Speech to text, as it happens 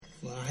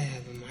Well, I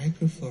have a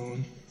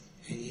microphone,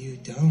 and you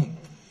don't.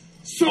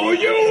 So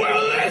you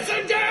will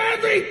listen to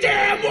every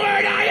damn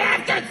word I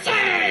have to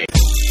say!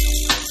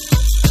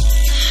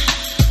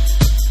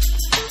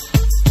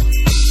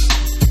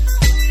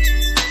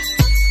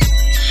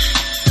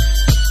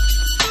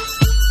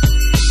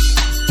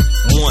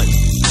 One,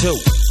 two,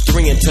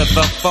 three into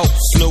the four.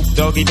 Snoop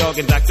Doggy Dogg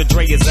and Dr.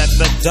 Dre is at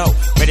the door,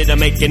 ready to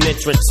make an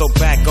entrance, so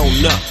back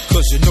on up,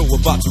 cause you know we're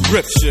about to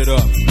rip shit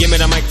up. Give me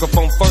the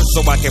microphone first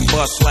so I can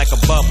bust like a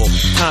bubble.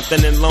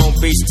 Compton and Long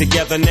Beach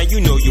together, now you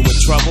know you in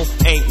trouble.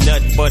 Ain't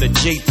nothing but a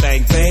G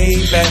thing,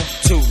 baby.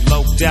 Too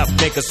low death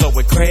niggas, so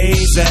we're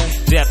crazy.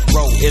 Death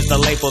Row is the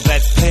label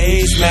that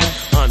pays me.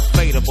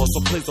 Unfadable, so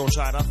please don't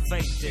try to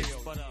fake this.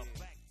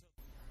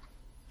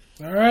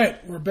 All right,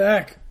 we're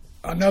back.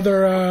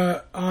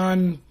 Another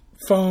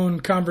on-phone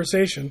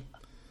conversation.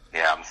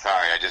 Yeah, I'm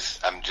sorry. I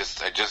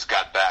just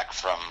got back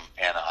from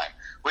Anaheim.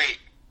 Wait,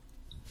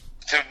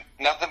 so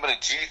nothing but a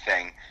G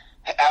thing.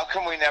 How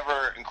come we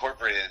never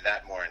incorporated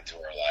that more into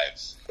our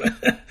lives?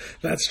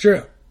 That's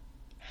true.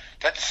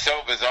 That's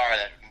so bizarre.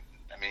 That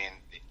I mean,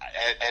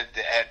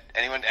 had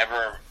anyone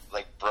ever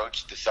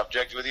broached the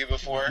subject with you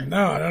before?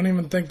 No, I don't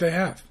even think they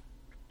have.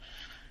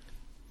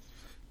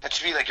 That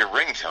should be like your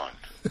ringtone.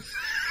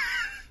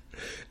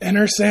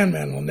 Enter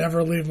Sandman will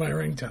never leave my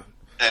ringtone.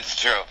 That's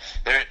true.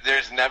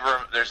 There's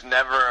never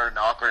an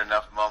awkward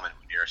enough moment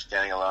when you're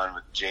standing alone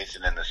with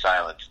Jason in the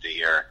silence to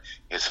hear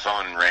his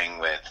phone ring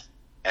with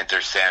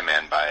 "Enter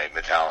Sandman" by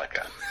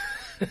Metallica.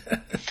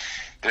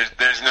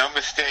 There's no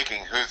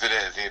mistaking whose it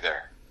is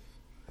either.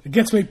 It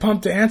gets me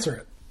pumped to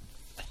answer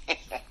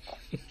it.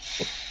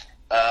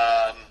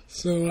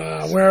 So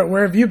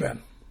where have you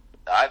been?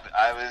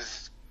 I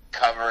was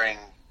covering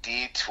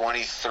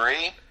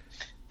D23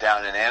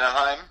 down in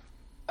Anaheim.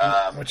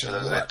 For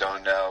those that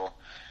don't know,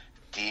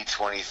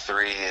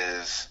 D23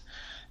 is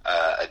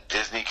a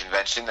Disney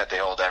convention that they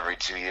hold every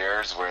 2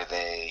 years where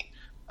they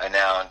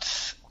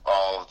announce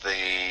all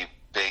the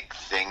big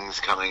things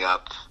coming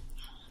up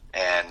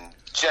and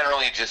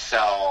generally just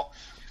sell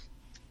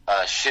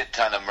a shit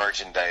ton of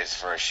merchandise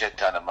for a shit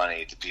ton of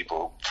money to people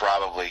who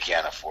probably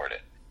can't afford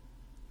it.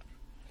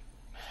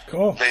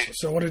 Cool.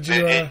 So what did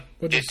you...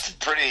 It's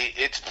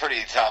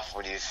pretty tough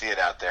when you see it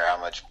out there how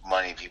much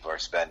money people are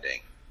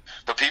spending.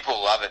 But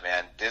people love it,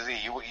 man. Disney,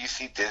 you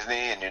see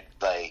Disney, and you're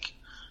like,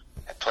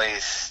 that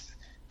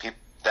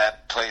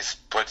place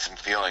puts some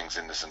feelings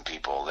into some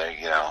people.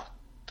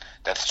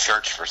 That's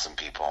church for some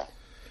people.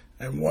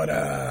 And what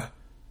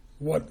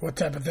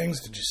type of things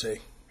did you see?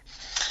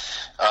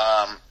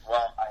 Well,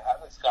 I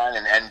had to sign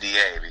an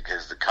NDA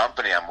because the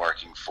company I'm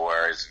working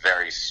for is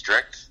very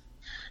strict.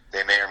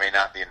 They may or may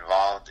not be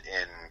involved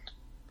in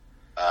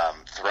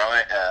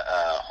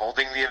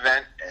holding the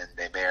event, and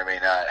they may or may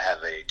not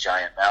have a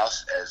giant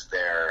mouse as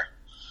their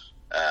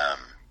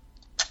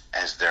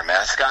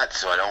mascot.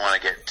 So I don't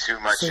want to get too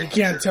much. So you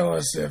can't tell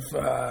us if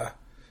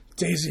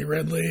Daisy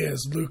Ridley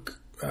is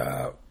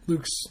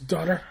Luke's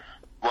daughter.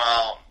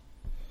 Well,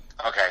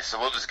 okay, so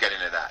we'll just get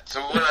into that.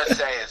 So what I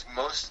say is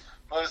most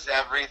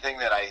everything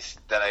that I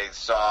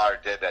saw or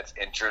did that's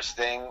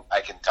interesting,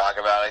 I can talk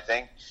about, I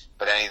think.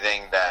 But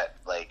anything that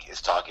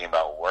is talking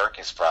about work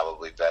is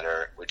probably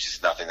better, which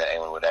is nothing that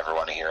anyone would ever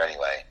want to hear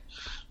anyway.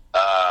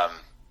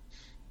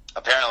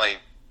 Apparently,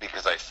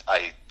 because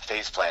I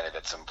face planted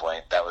at some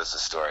point, that was the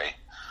story.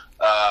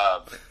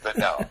 But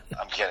no,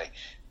 I'm kidding.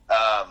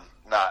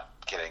 Not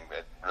kidding.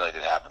 It really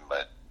did happen,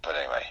 but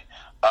anyway.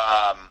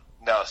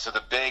 No, so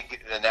the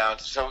big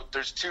announcement. So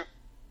there's two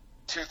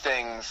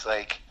things.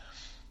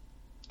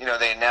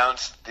 They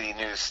announced the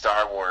new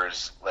Star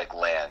Wars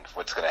land.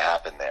 What's going to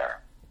happen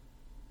there?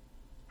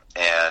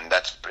 And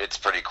it's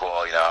pretty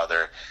cool.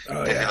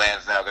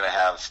 Disneyland's now going to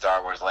have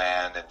Star Wars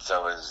Land, and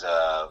so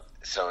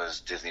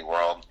is Disney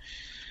World.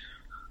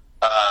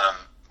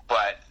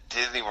 But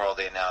Disney World,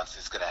 they announced,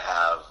 is going to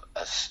have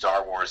a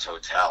Star Wars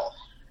hotel.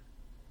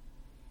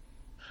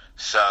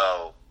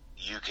 So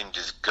you can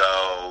just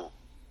go.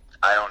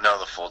 I don't know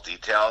the full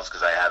details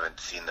because I haven't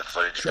seen the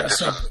footage. But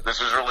this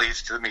was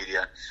released to the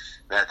media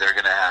that they're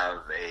going to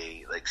have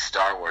a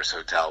Star Wars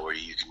hotel where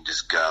you can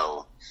just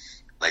go.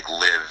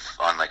 Live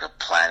on a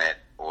planet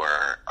or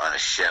on a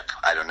ship.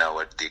 I don't know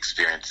what the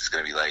experience is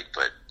going to be like,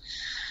 but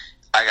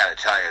I got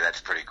to tell you, that's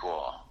pretty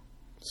cool.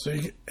 So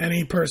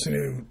any person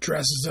who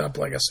dresses up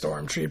like a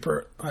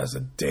stormtrooper as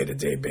a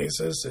day-to-day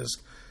basis is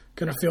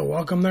going to feel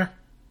welcome there?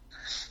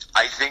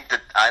 I think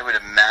that I would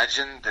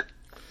imagine that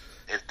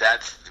if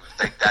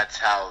that's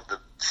how the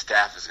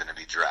staff is going to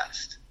be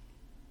dressed.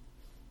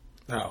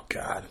 Oh,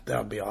 God, that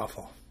would be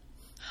awful.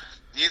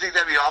 Do you think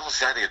that'd be awful?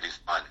 See, I think it'd be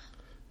fun.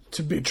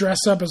 To be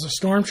dressed up as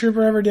a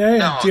stormtrooper every day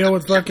and deal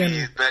with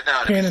fucking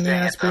pain in the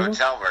ass people?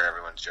 Hotel where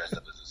everyone's dressed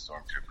up as a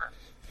stormtrooper.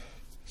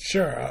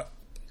 Sure.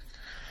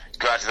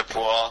 Go out to the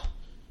pool,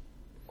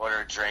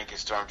 order a drink a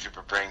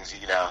stormtrooper brings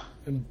you,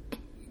 And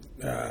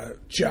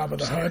Jabba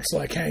the Hutt's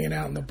hanging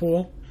out in the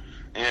pool.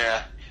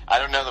 Yeah. I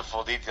don't know the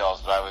full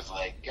details, but I was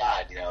like,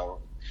 God,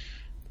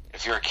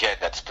 if you're a kid,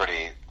 that's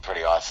pretty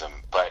awesome.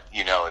 But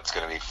it's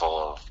going to be full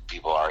of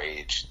people our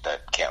age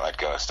that can't let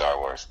go of Star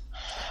Wars.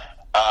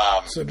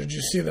 So did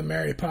you see the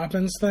Mary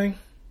Poppins thing?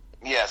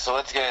 Yeah, so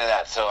let's get into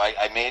that. So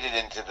I made it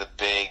into the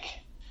big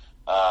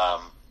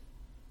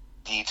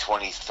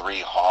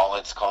D23 Hall,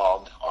 it's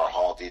called, or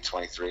Hall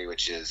D23,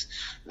 which is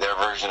their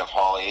version of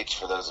Hall H.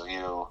 For those of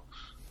you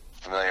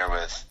familiar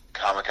with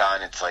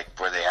Comic-Con, it's like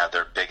where they have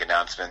their big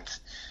announcements.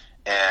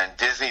 And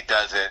Disney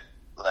does it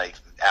like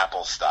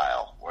Apple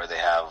style, where they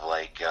have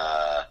like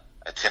a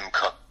Tim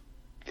Cook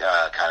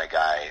kind of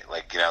guy,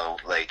 like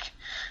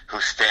who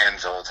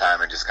stands the whole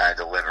time and just kind of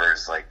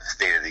delivers like the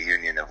State of the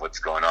Union of what's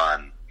going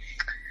on.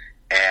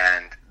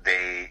 And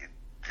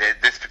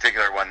this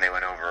particular one, they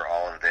went over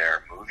all of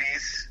their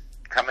movies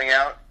coming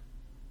out,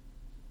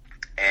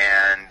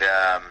 and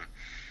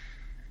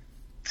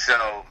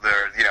so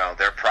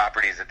their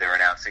properties that they're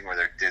announcing were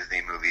their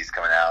Disney movies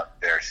coming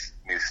out, their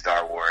new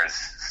Star Wars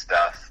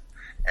stuff,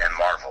 and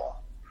Marvel.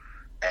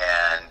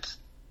 And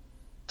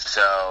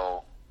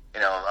so,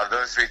 of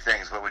those three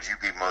things, what would you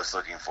be most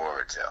looking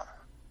forward to?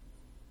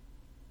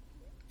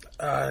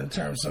 In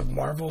terms of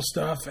Marvel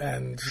stuff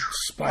and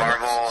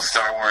Marvel,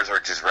 Star Wars, or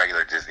just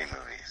regular Disney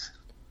movies?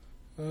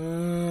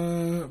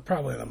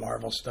 Probably the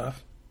Marvel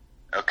stuff.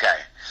 Okay,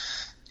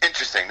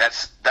 interesting. That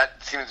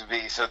seems to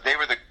be so. They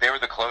were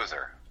the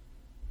closer.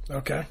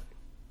 Okay.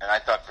 And I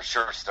thought for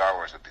sure Star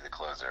Wars would be the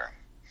closer.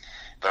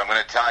 But I'm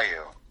going to tell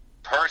you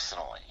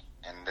personally,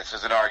 and this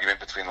was an argument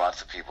between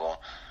lots of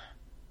people.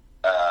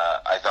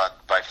 I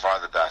thought by far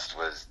the best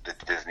was the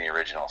Disney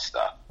original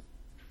stuff.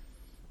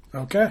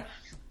 Okay.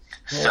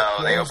 So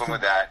they opened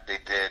with that. They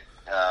did.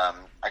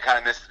 I kind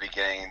of missed the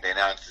beginning. They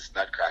announced this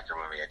Nutcracker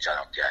movie, which I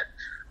don't get.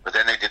 But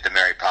then they did the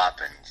Mary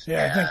Poppins.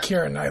 Yeah, I think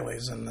Keira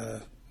Knightley's in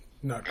the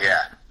Nutcracker.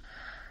 Yeah.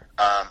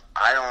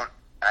 I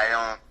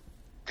don't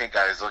think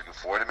I was looking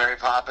forward to Mary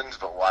Poppins,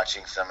 but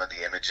watching some of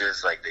the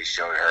images, like they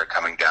showed her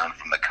coming down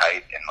from the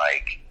kite, and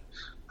I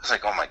was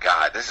like, oh my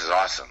god, this is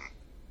awesome.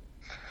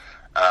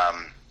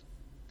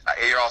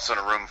 You're also in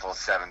a room full of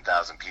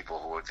 7,000 people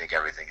who would think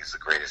everything is the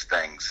greatest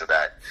thing, so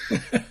that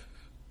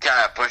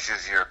kind of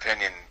pushes your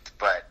opinion,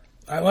 but...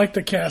 I like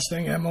the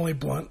casting, Emily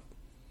Blunt.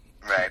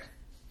 Right.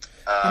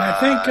 And I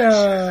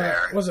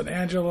think, was it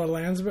Angela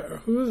Lansbury?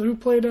 Who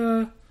played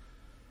Mary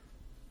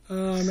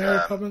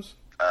Poppins?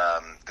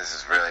 This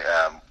is really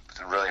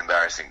really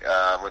embarrassing.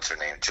 What's her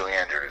name? Julie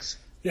Andrews.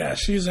 Yeah,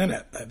 she's in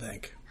it, I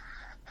think.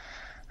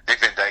 Dick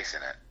Van Dyke's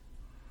in it.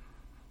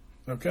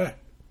 Okay.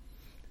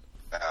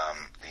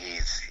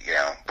 He's,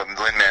 but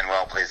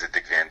Lin-Manuel plays a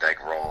Dick Van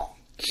Dyke role.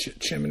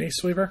 Chimney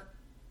Sweeper?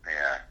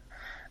 Yeah.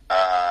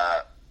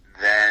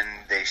 Then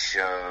they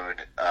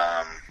showed,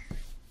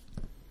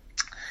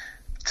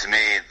 to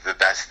me, the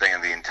best thing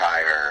of the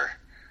entire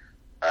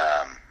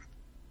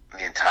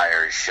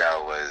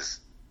show was,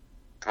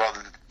 well,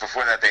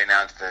 before that they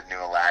announced the new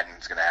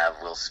Aladdin's going to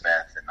have Will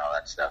Smith and all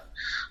that stuff.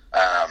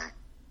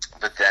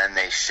 But then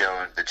they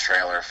showed the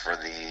trailer for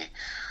the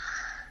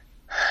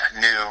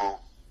new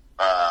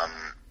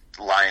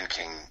Lion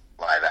King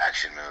live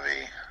action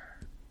movie,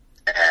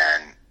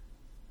 and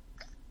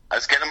I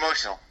was getting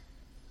emotional.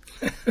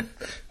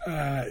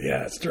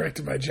 Yeah, it's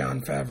directed by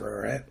Jon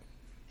Favreau, right?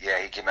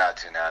 Yeah, he came out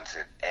to announce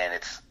it, and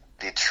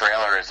the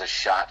trailer is a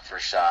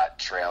shot-for-shot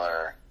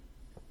trailer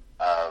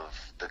of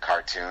the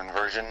cartoon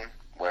version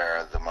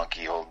where the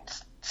monkey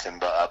holds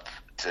Simba up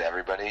to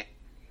everybody.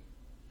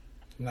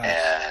 Nice.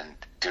 And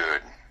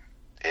dude,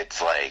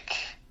 it's like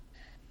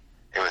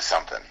it was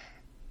something.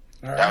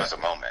 All right. That was a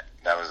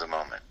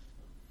moment.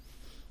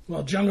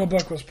 Well, Jungle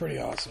Book was pretty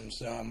awesome,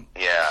 so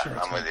yeah, sure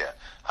I'm with you.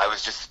 I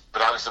was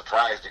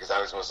surprised because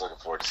I was most looking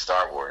forward to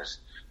Star Wars,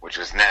 which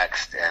was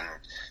next, and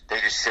they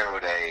just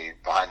showed a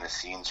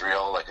behind-the-scenes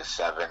reel, like a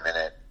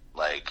 7-minute,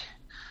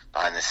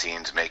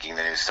 behind-the-scenes making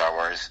the new Star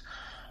Wars.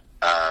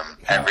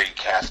 Every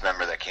cast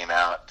member that came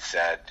out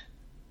said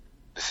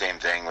the same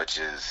thing, which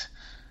is,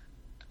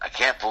 I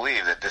can't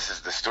believe that this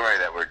is the story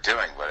that we're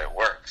doing, but it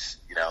works,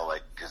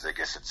 because I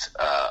guess it's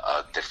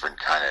a different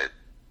kind of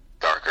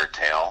darker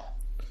tale.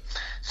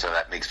 So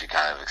that makes me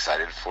kind of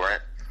excited for it.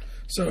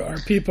 So are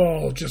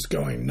people just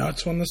going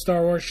nuts when the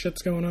Star Wars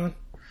shit's going on?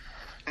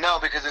 No,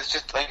 because it's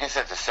just, like I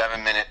said, it's a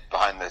 7-minute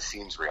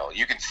behind-the-scenes reel.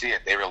 You can see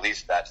it. They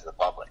released that to the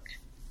public.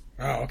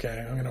 Oh,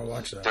 okay. I'm gonna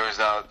watch that. There's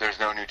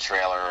no new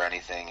trailer or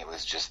anything. It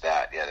was just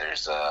that. Yeah,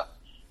 it's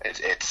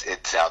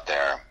out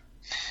there.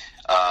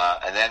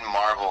 And then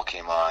Marvel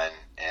came on,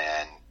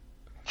 and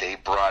they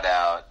brought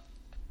out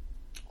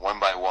one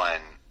by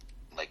one,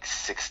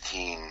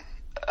 16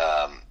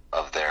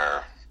 of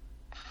their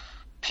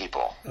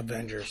people.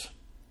 Avengers.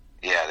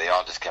 Yeah, they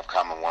all just kept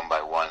coming one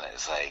by one.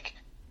 It's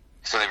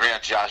so they bring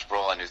out Josh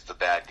Brolin, who's the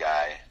bad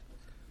guy,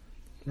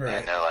 Right.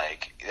 and they're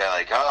like,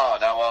 oh,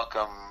 now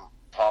welcome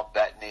Paul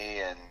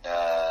Bettany and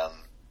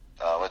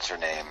what's her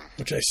name?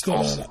 Which I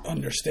still don't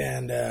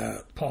understand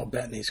Paul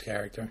Bettany's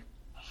character.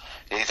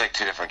 Yeah, he's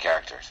two different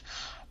characters.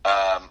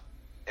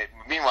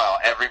 Meanwhile,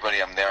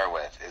 everybody I'm there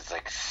with is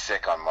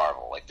sick on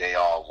Marvel. They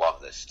all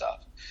love this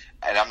stuff,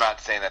 and I'm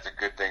not saying that's a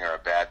good thing or a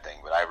bad thing,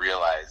 but I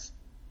realize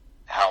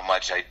how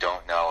much I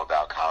don't know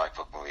about comic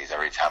book movies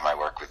every time I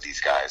work with these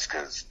guys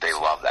because they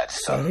love that So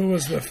stuff. who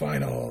was the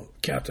final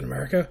Captain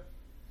America?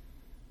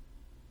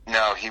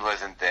 No, he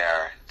wasn't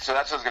there. So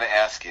that's what I was going to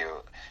ask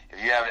you.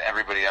 If you have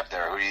everybody up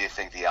there, who do you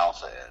think the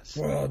alpha is?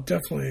 Well,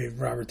 definitely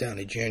Robert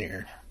Downey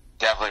Jr.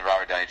 Definitely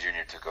Robert Downey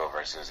Jr. took over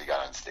as soon as he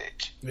got on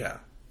stage. Yeah.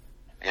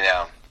 You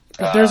know?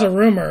 But there's a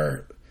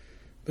rumor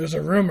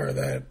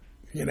that,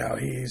 you know,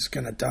 he's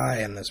going to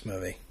die in this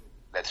movie.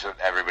 That's what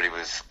everybody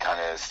was kind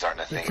of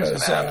starting to think was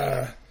Because, going to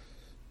happen.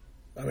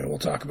 I mean, we'll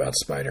talk about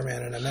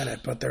Spider-Man in a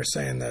minute, but they're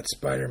saying that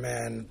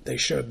Spider-Man, they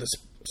showed this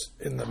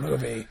in the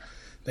movie,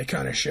 they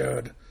kind of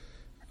showed,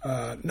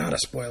 not a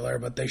spoiler,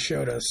 but they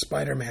showed a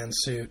Spider-Man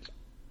suit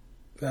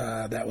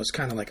that was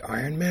kind of like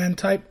Iron Man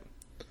type.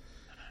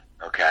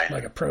 Okay.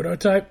 Like a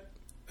prototype.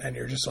 And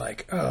you're just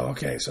like, oh,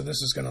 okay, so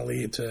this is going to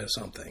lead to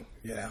something,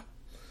 you know?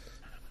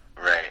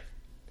 Right.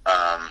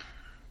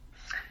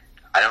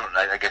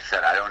 Like I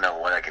said, I don't know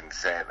what I can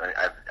say.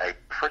 I'm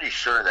pretty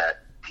sure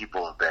that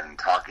people have been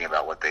talking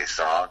about what they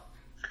saw.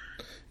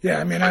 Yeah,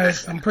 I mean,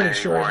 I'm pretty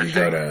sure if you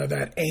go to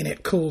that Ain't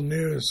It Cool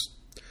News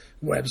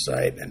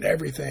website and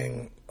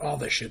everything, all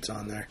this shit's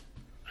on there.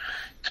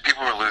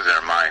 People were losing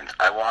their minds.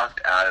 I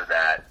walked out of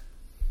that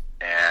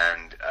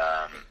and...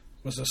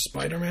 Was the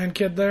Spider-Man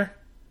kid there?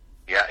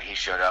 Yeah, he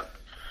showed up.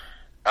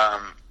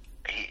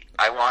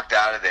 I walked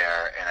out of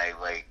there and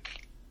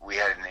we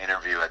had an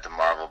interview at the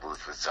Marvel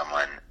booth with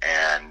someone,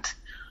 and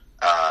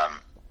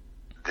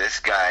this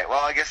guy,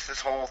 well, I guess this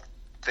whole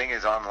thing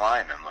is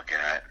online I'm looking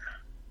at.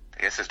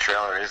 I guess this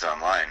trailer is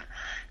online.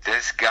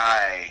 This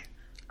guy,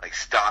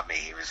 stopped me.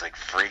 He was,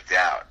 freaked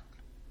out.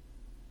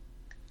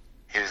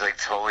 He was,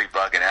 totally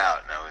bugging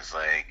out, and I was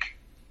like,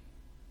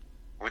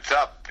 what's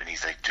up? And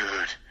he's like,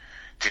 dude,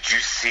 did you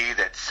see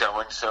that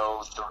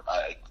so-and-so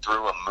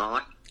threw a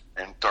moon?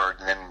 And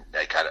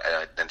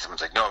then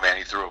someone's like, no, man,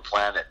 he threw a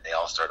planet. And they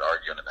all start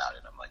arguing about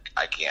it. I'm like,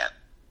 I can't.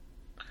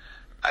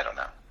 I don't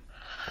know.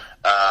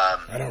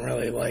 I don't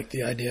really like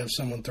the idea of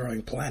someone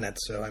throwing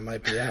planets, so I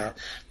might be out.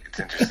 It's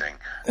interesting.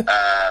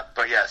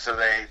 But yeah, so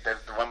they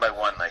one by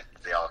one,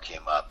 they all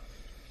came up.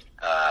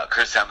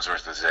 Chris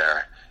Hemsworth was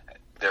there.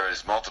 There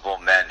was multiple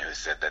men who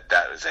said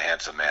that was a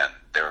handsome man.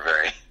 They were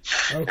very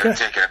they were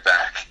taking it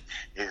back.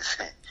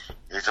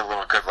 He's a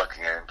little good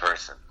looking in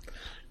person.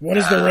 What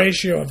is the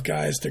ratio of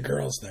guys to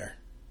girls there?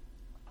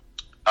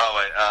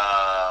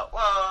 Oh,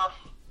 well,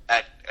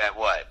 at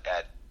what?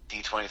 At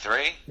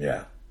D23?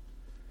 Yeah.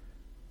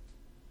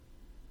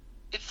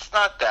 It's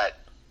not that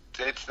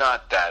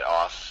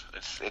off.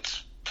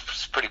 It's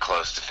pretty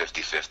close to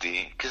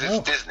 50-50 because it's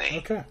Disney.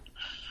 Okay.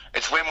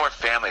 It's way more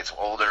family. It's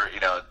older. You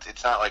know,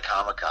 it's not like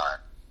Comic-Con.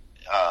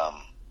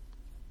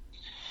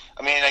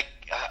 I mean, I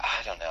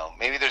don't know.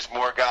 Maybe there's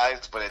more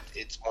guys, but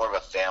it's more of a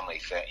family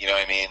thing. You know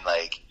what I mean?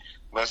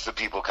 Most of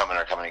the people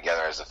are coming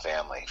together as a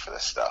family for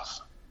this stuff.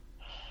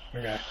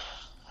 Okay.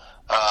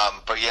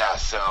 But yeah,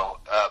 so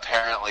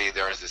apparently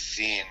there is a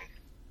scene.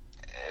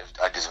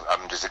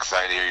 I'm just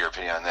excited to hear your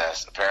opinion on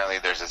this. Apparently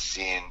there's a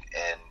scene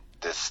in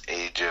this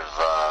age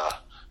of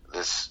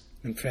this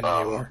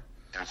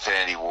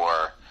Infinity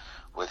War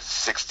with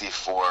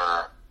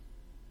 64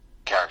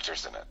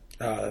 characters in it.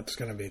 Oh, that's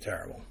going to be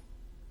terrible.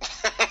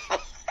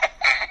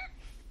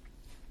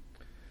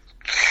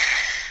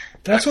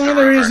 That's one of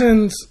the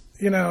reasons,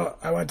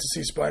 I went to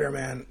see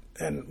Spider-Man,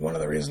 and one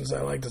of the reasons I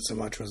liked it so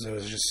much was it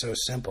was just so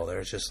simple. There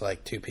was just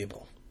two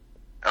people.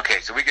 Okay,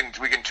 so we can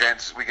move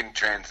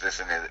this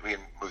into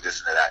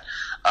that.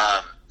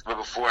 But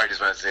before, I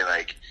just want to say,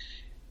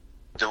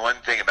 the one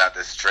thing about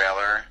this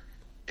trailer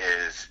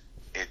is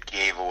it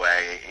gave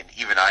away, and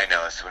even I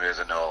know, as someone who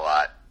doesn't know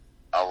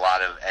a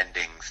lot of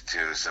endings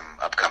to some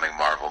upcoming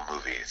Marvel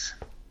movies.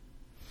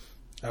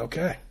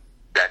 Okay.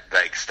 That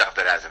stuff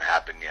that hasn't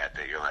happened yet.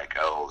 That you're like,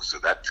 oh, so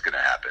that's gonna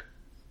happen.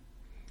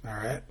 All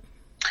right.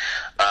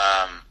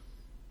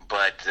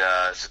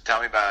 So tell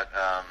me about.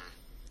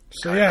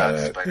 So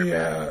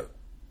yeah,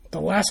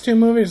 the last two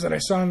movies that I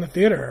saw in the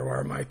theater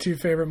were my two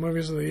favorite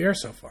movies of the year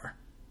so far.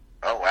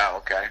 Oh wow!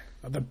 Okay.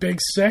 The Big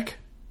Sick.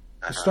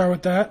 We'll start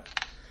with that.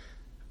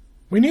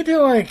 We need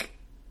to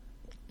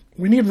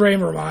we need Ray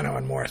Romano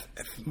and more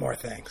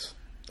things.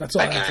 That's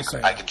all I have to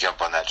say. I can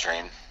jump on that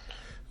train.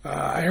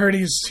 I heard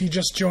he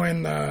just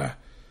joined the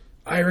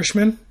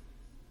Irishman.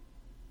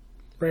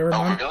 Ray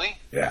Romano. Oh really?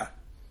 Yeah.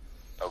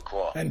 Oh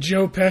cool. And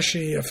Joe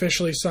Pesci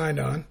officially signed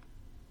on.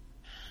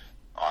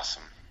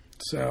 Awesome.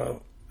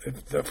 So,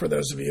 for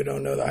those of you who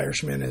don't know, The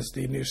Irishman is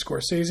the new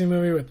Scorsese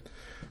movie with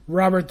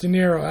Robert De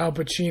Niro, Al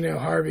Pacino,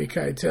 Harvey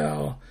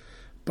Keitel,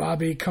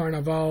 Bobby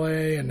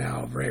Cannavale, and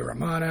now Ray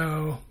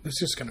Romano.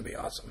 This is going to be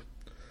awesome.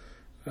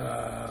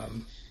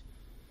 And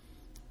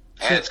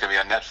it's going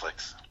to be on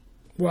Netflix.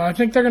 Well, I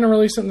think they're going to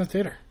release it in the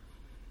theater.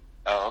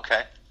 Oh,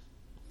 okay.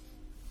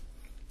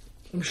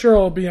 I'm sure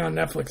it'll be on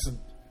Netflix,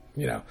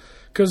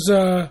 because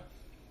The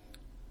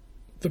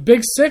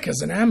Big Sick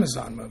is an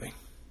Amazon movie.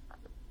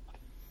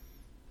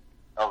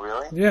 Oh,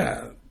 really?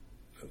 Yeah.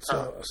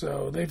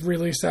 So they've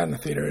released that in the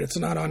theater. It's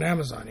not on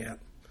Amazon yet.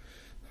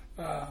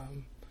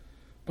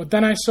 But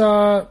then I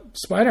saw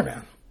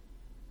Spider-Man.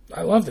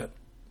 I loved it.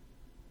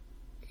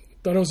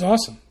 Thought it was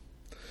awesome.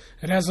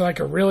 It has like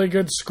a really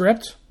good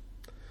script.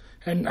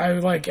 And I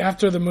like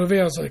after the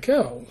movie, I was like,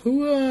 "Oh,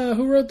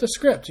 who wrote the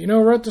script? You know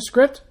who wrote the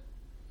script?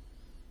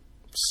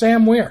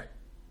 Sam Weir."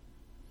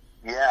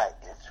 Yeah,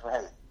 that's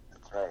right.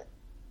 That's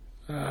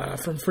right.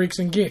 From Freaks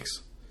and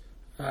Geeks.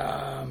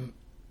 I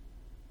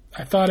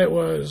thought it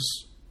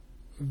was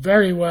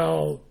very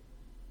well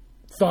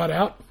thought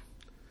out.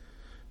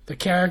 The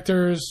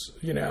characters,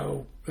 you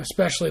know,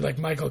 especially like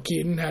Michael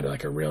Keaton, had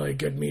like a really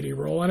good meaty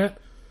role in it,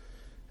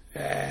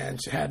 and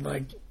had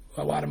like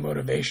a lot of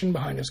motivation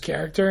behind his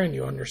character, and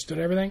you understood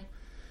everything.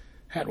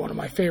 Had one of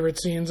my favorite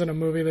scenes in a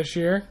movie this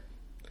year.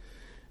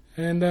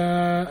 And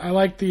I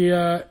like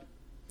they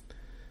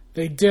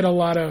did a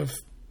lot of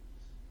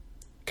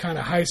kind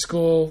of high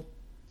school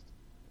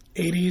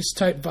 80s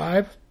type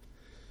vibe,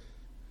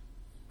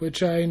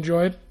 which I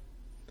enjoyed.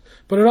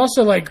 But it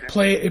also like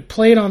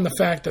played on the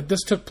fact that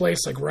this took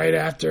place like right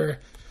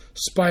after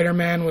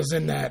Spider-Man was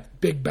in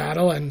that big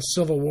battle in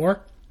Civil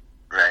War.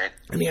 Right.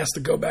 And he has to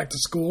go back to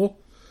school.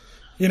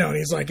 You know, and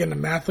he's like into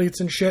mathletes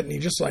and shit, and he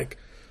just like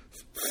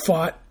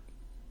fought,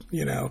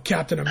 you know,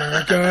 Captain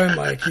America, and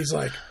like he's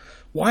like,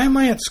 why am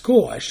I at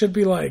school? I should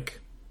be like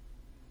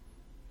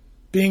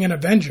being an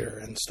Avenger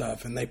and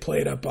stuff. And they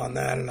played up on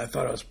that, and I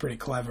thought it was pretty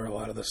clever, a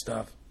lot of the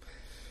stuff.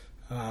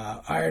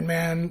 Iron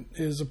Man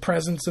is a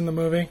presence in the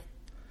movie,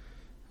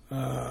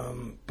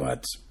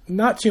 but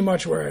not too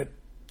much where it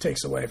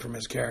takes away from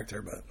his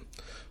character. But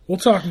we'll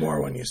talk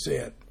more when you see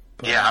it.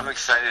 But, yeah, I'm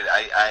excited.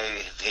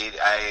 I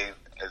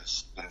have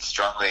been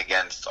strongly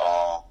against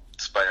all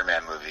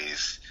Spider-Man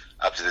movies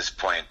up to this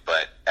point,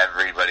 but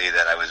everybody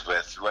that I was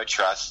with, who I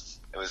trust,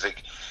 it was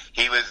like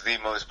he was the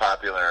most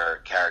popular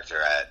character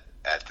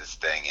at this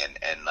thing,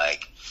 and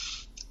like,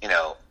 you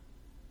know,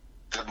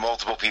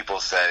 multiple people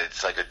said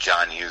it's like a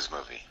John Hughes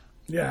movie.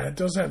 Yeah, it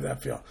does have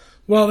that feel.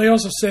 Well, they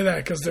also say that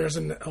because there's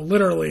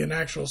literally an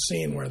actual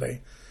scene where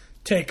they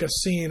take a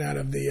scene out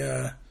of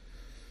the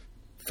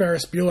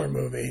Ferris Bueller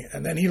movie,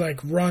 and then he like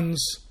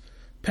runs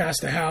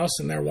past a house,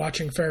 and they're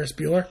watching Ferris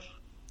Bueller.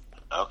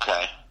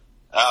 Okay.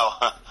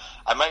 Oh,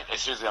 I might.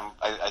 Seriously,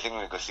 I think I'm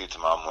gonna go see it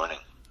tomorrow morning.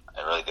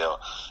 I really do.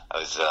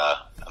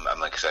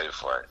 I'm excited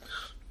for it.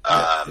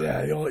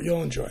 Yeah,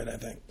 you'll enjoy it, I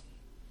think.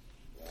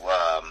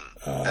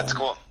 That's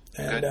cool.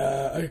 And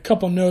a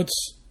couple notes.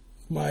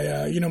 My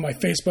my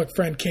Facebook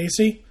friend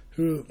Casey,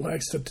 who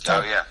likes to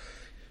talk. Oh yeah.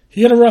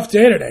 He had a rough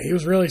day today. He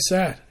was really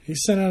sad. He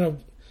sent out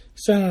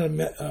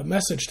a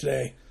message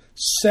today.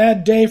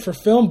 Sad day for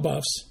film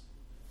buffs.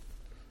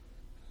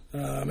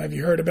 Have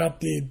you heard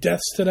about the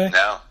deaths today?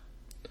 No.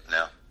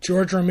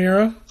 George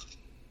Romero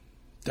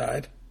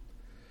died,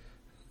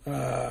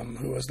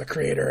 who was the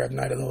creator of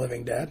Night of the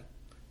Living Dead.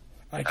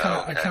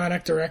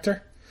 Iconic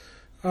director.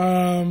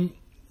 And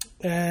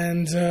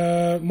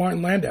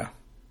Martin Landau.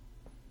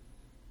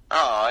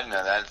 Oh, I didn't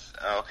know that.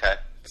 Oh, okay.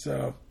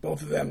 So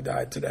both of them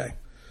died today.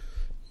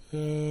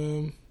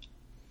 And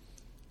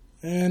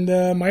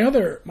my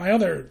other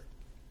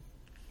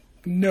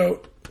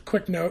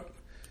quick note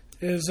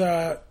is,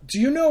 do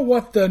you know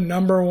what the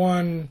number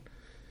one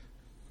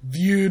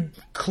viewed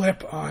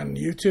clip on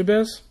YouTube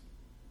is?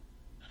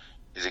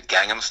 Is it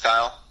Gangnam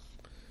Style?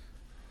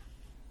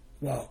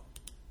 Well,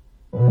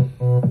 Oppan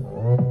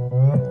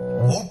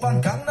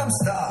Gangnam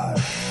Style.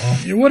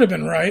 You would have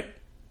been right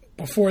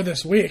before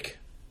this week.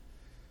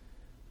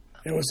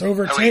 It was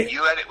overtaken.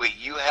 You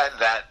had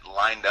that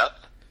lined up?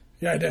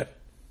 Yeah, I did.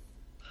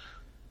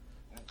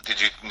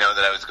 Did you know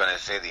that I was going to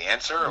say the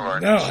answer, or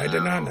no? I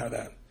did not know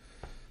that.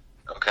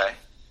 Okay.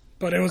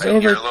 But it was You're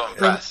a little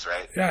impressed,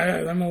 right?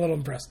 Yeah, I'm a little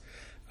impressed.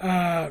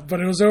 But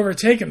it was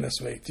overtaken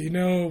this week. Do you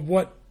know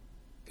what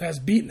has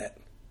beaten it?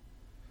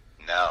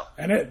 No.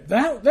 And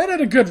that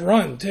had a good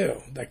run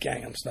too. That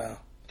Gangnam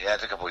Style. Yeah,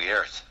 it's a couple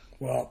years.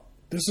 Well,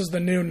 this is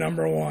the new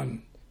number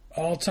one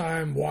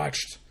all-time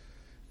watched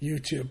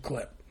YouTube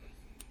clip.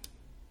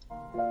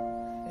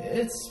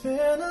 It's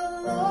been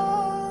a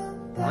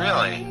long day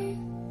Really?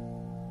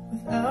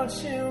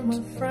 without you,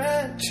 my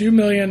friend.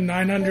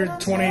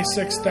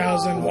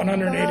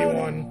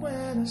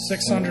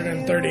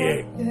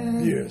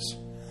 2,926,181 views.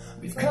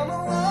 We've come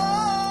a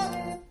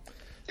long.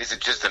 Is it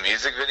just a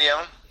music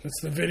video?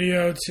 It's the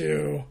video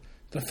to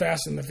the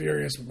Fast and the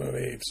Furious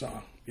movie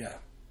song. Yeah.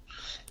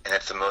 And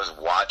it's the most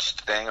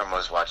watched thing or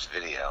most watched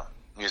video?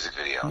 Music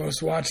video.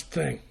 Most watched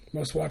thing.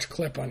 Most watched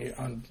clip on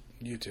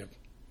YouTube.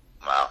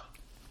 Wow.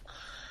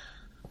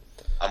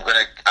 I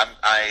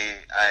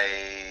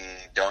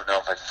don't know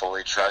if I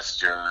fully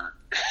trust your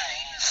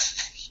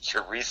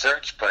your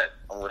research, but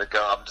I'm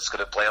just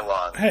gonna play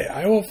along. Hey,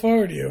 I will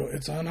forward you.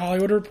 It's on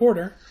Hollywood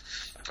Reporter.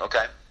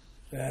 Okay.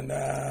 And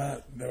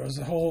there was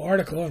a whole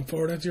article. I'm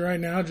forwarding it to you right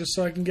now just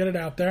so I can get it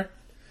out there.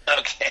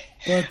 Okay.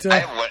 But I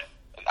have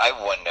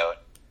one note.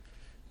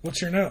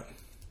 What's your note?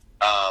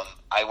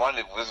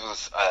 This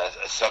was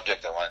a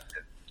subject I wanted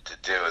to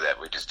do that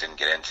we just didn't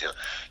get into.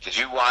 Did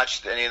you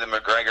watch any of the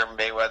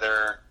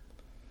McGregor-Mayweather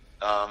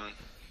I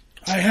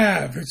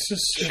have. It's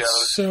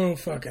shows? so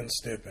fucking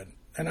stupid.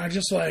 And I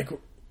just like,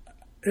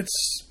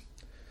 it's,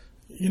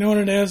 you know what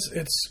it is?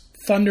 It's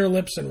Thunder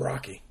Lips and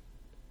Rocky.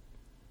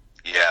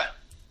 Yeah.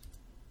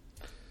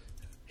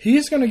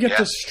 He's going to get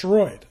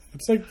destroyed.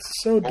 It's like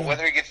so dumb. Well,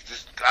 whether he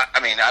gets I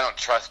mean, I don't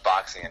trust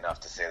boxing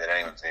enough to say that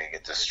anyone's going to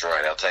get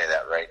destroyed. I'll tell you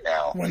that right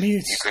now. When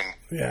he's,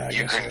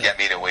 you couldn't get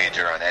me to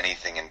wager on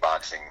anything in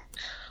boxing.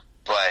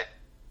 But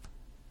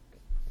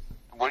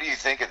what do you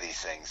think of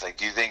these things? Like,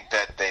 do you think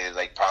that they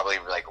like probably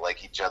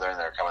like each other and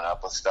they're coming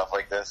up with stuff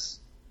like this?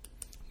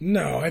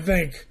 No, I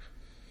think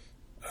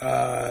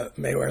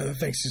Mayweather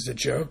thinks he's a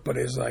joke, but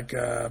he's like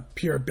a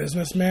pure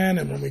businessman.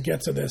 And when we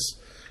get to this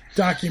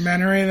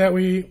documentary that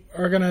we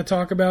are going to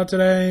talk about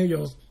today,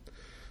 you'll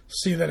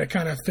see that it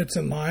kind of fits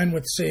in line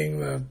with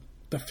seeing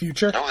the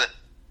future. Oh,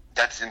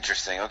 that's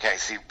interesting. Okay,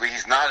 see, but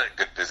he's not a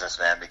good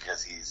businessman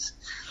because he's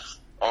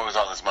owes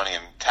all this money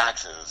in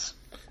taxes.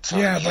 So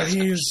yeah, but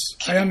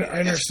I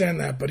understand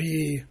that, but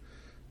he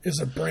is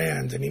a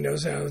brand and he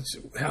knows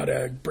how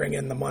to bring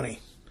in the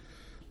money.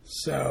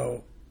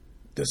 So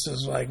this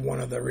is like one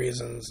of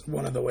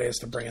the ways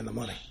to bring in the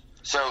money.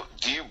 So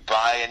do you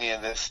buy any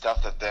of this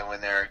stuff that then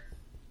when they're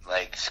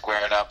like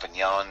squaring up and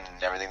yelling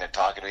and everything they're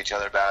talking to each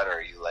other about, or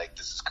are you like,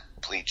 this is a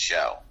complete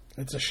show?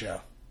 It's a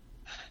show.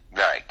 All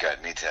right,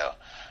 good. Me too.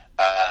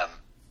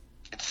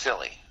 It's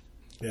silly.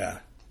 Yeah.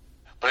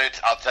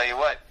 But I'll tell you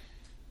what,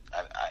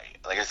 I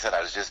like I said,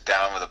 I was just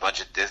down with a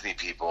bunch of Disney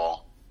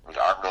people who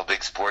aren't real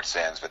big sports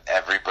fans, but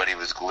everybody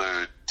was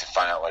glued to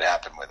find out what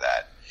happened with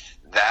that.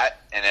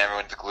 That, and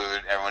everyone's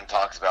glued, everyone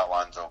talks about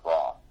Lonzo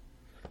Ball.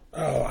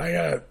 Oh,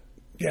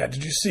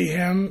 did you see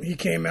him? He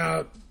came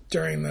out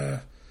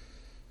during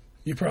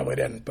you probably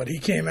didn't, but he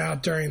came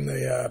out during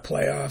the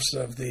playoffs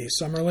of the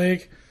Summer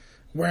League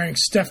wearing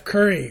Steph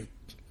Curry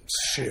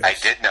shoes. I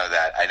did know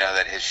that. I know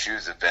that his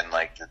shoes have been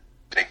like the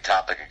big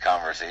topic of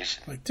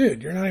conversation. Like,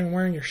 dude, you're not even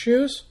wearing your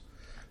shoes?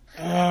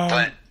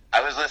 But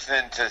I was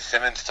listening to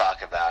Simmons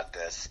talk about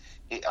this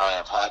on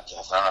a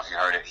podcast. I don't know if you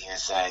heard it. He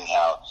was saying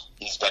how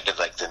he's been to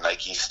like the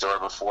Nike store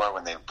before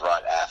when they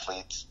brought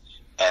athletes,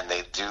 and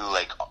they do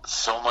like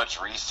so much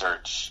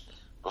research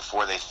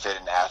before they fit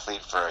an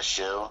athlete for a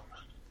shoe.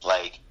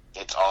 Like,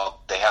 it's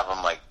all, they have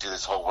them like do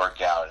this whole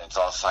workout, and it's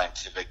all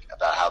scientific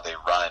about how they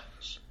run,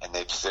 and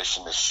they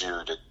position the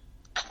shoe to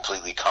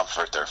completely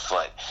comfort their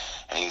foot.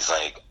 And he's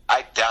like,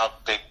 I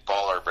doubt Big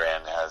Baller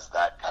Brand has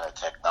that kind of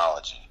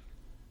technology.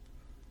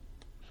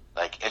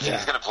 Like, if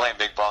he's going to play in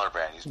Big Baller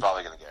Brand, he's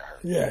probably going to get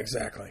hurt. Yeah,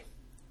 exactly.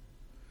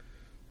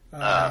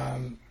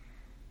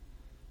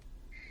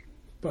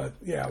 But,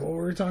 yeah, what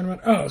were we talking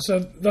about? Oh, so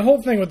the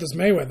whole thing with this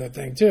Mayweather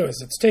thing, too,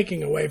 is it's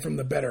taking away from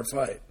the better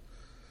fight.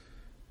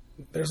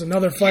 There's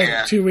another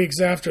fight 2 weeks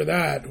after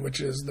that,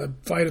 which is the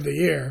fight of the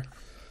year,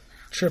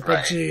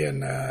 Triple G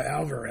and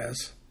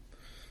Alvarez.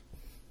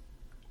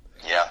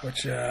 Yeah.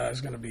 Which is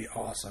going to be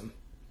awesome.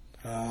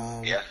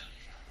 Yeah.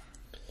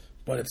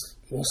 But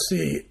we'll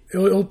see.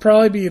 It'll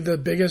probably be the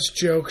biggest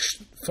joke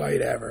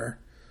fight ever.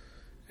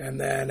 And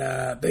then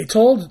I've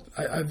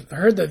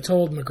heard they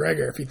told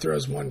McGregor if he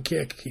throws one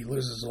kick, he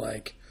loses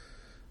like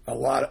a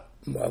lot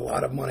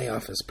of money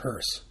off his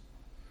purse.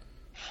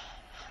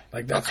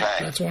 Like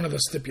that's one of the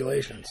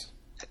stipulations.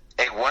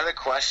 Hey, one of the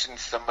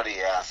questions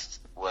somebody asked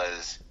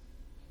was,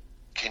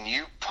 can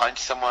you punch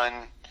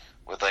someone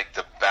with like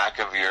the back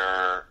of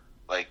your,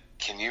 like,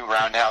 can you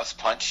roundhouse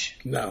punch?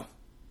 No.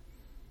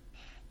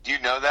 Do you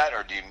know that,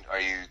 or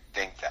you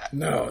think that?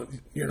 No,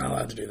 you're not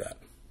allowed to do that.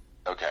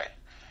 Okay.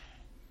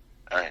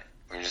 All right.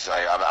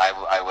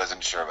 I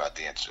wasn't sure about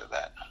the answer to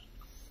that.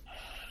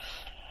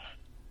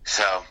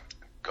 So, all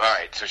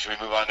right. So should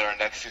we move on to our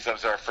next two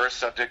subjects? Our first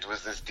subject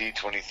was this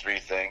D23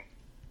 thing.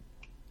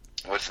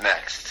 What's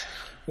next?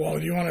 Well,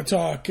 do you want to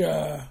talk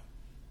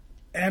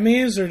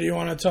Emmys, or do you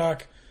want to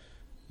talk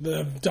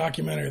the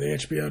documentary, the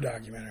HBO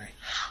documentary?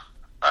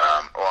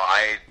 Well,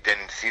 I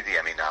didn't see the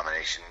Emmy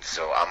nominations,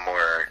 so I'm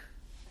more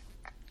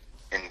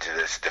into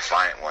this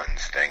Defiant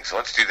Ones thing. So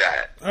let's do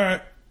that. All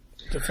right.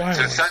 Defiant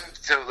Ones.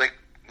 So like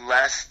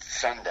last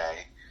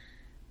Sunday,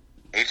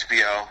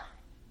 HBO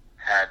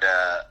had,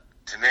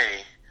 to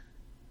me,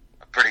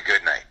 a pretty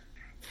good night.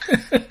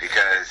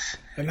 Because...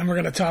 And then we're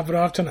going to top it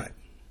off tonight.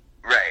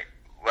 Right.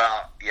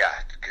 Well,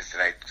 yeah, because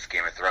tonight's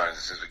Game of Thrones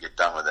as soon as we get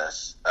done with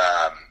this.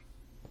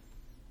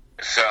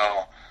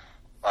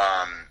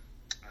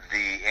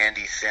 The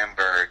Andy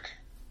Samberg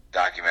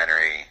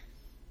documentary...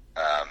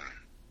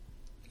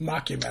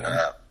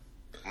 Mockumentary,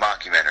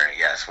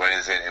 yes. What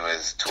is it? It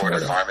was Tour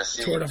de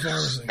Pharmacy. Tour de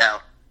Pharmacy.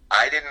 Now,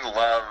 I didn't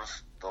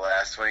love the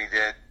last one he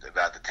did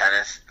about the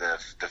tennis, the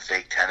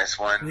fake tennis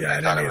one. Yeah,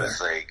 I thought it was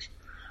like,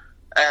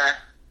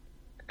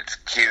 it's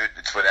cute,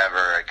 it's whatever,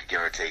 I could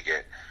give or take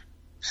it.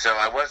 So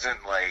I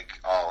wasn't like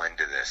all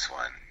into this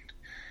one.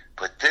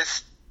 But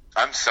this,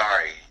 I'm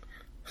sorry,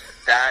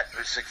 that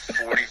was like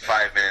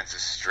 45 minutes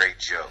of straight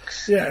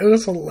jokes. Yeah, it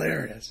was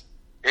hilarious.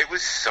 It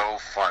was so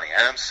funny,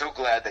 and I'm so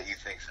glad that you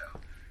think so.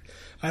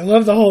 I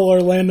love the whole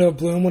Orlando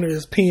Bloom when he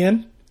was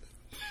peeing.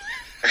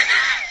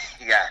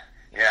 Yeah.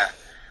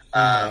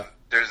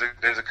 There's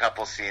there's a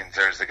couple scenes.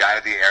 There's the guy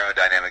with the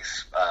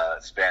aerodynamics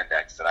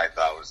spandex that I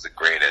thought was the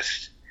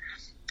greatest.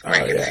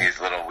 Where you can see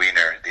his little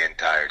wiener the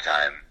entire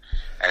time.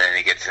 And then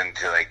he gets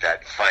into like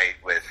that fight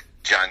with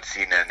John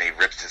Cena and he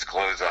rips his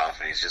clothes off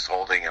and he's just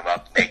holding him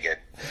up naked.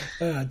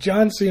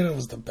 John Cena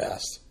was the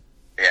best.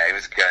 Yeah, he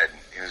was good.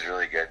 He was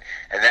really good.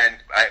 And then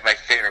my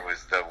favorite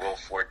was the Will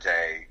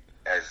Forte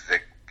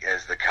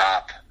as the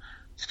cop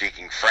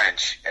speaking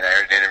French. And I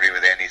heard an interview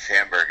with Andy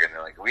Samberg and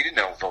they're like, we didn't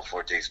know Will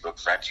Forte spoke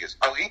French. He goes,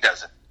 oh, he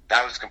doesn't.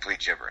 That was complete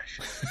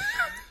gibberish.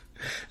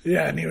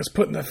 Yeah, and he was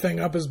putting the thing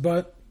up his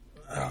butt.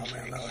 Oh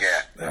man,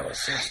 that was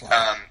so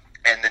fun.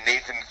 And the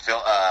Nathan,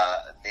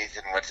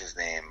 what's his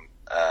name?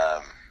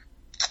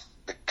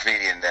 The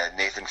comedian, the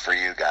Nathan For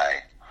You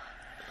guy.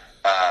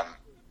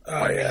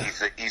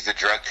 He's a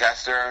drug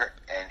tester,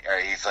 and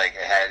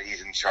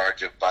he's in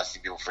charge of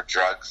busting people for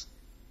drugs,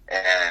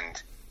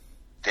 and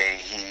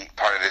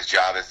part of his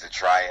job is to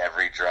try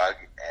every drug,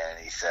 and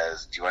he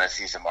says, "Do you want to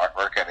see some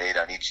artwork I made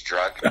on each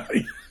drug?"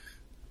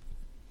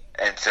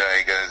 And so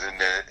he goes in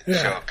to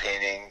show a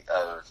painting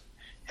of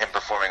him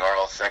performing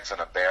oral sex on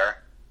a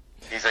bear.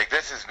 He's like,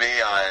 "This is me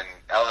on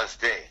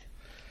LSD."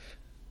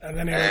 And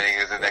then he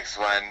goes to the next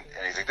one,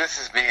 and he's like, "This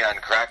is me on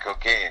crack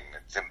cocaine."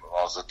 It's him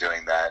also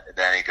doing that. And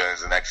then he goes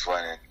to the next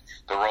one, and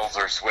the roles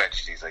are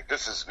switched. He's like,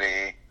 "This is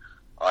me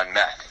on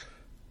meth."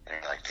 And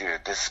you're like,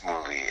 "Dude, this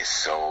movie is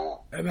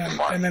so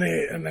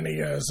funny." And then he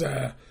goes,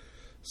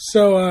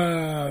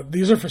 "So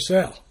these are for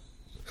sale."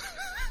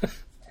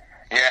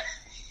 Yeah.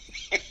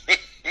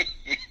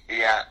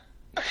 Yeah.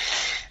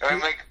 I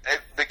mean,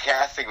 the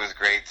casting was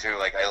great, too.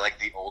 Like, I like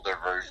the older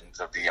versions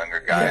of the younger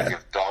guys. You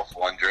have Dolph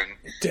Lundgren.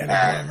 Danny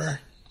Glover.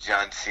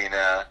 John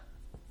Cena.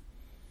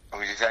 What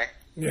would you say?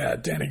 Yeah,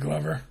 Danny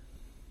Glover.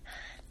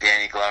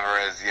 Danny Glover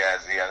as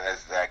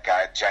that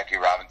guy, Jackie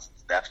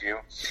Robinson's nephew.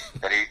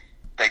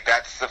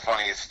 That's the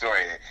funniest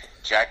story.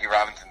 Jackie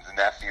Robinson's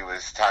nephew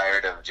was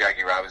tired of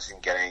Jackie Robinson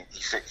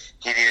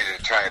he needed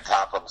to try and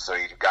top him, so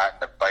he'd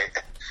gotten a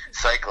bite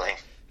cycling.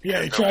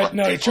 Yeah, he tried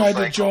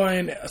to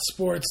join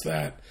sports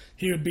that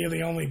he would be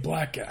the only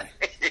black guy.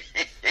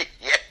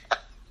 Yeah.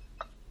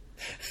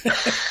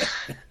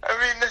 I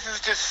mean, this is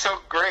just so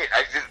great.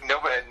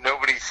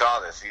 Nobody saw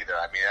this either.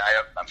 I mean,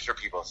 I'm sure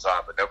people saw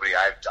it, but nobody.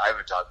 I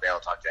haven't been able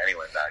to talk to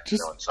anyone about it.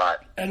 No one saw it.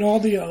 And all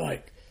the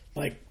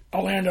like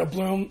Orlando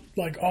Bloom,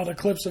 like all the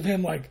clips of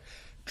him like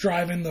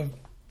driving the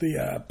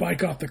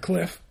bike off the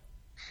cliff.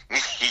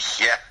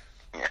 Yeah.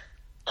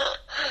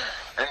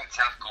 And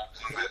Jeff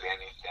Goldblum with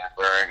Andy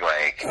Samberg,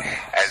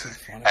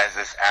 as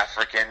this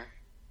African.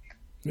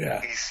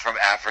 Yeah. He's from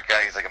Africa.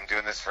 He's like, I'm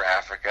doing this for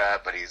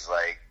Africa, but he's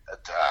like,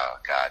 oh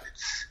God,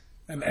 it's.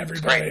 And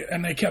everybody,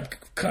 and they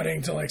kept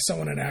cutting to like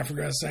someone in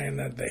Africa saying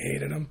that they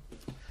hated him.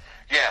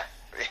 Yeah,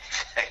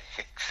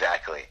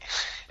 exactly.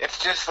 It's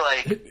just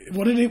like.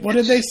 What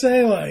did they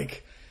say?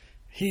 Like,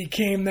 he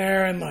came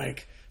there and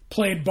like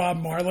played Bob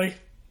Marley.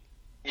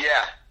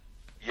 Yeah.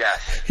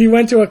 Yes. He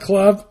went to a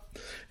club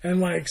and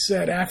like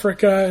said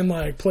Africa and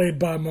like played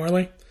Bob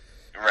Marley.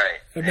 Right.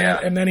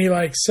 And then he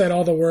like said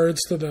all the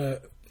words to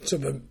the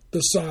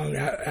song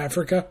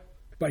Africa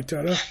by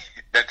Toto.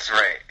 That's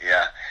right.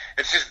 Yeah.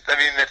 It's just, I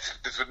mean,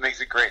 that's what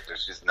makes it great.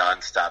 There's just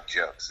nonstop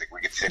jokes. Like,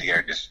 we could sit here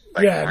and just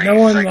no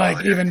one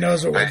like even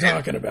knows what we're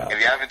talking about. If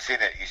you haven't seen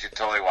it, you should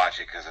totally watch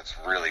it because it's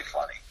really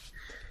funny.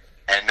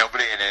 And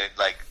nobody in it,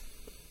 like,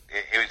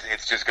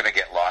 it's just going to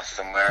get lost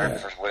somewhere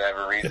for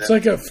whatever reason. It's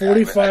like a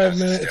 45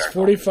 minutes. It's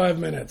 45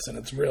 minutes, and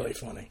it's really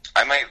funny.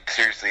 I might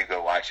seriously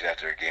go watch it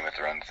after Game of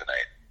Thrones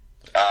tonight.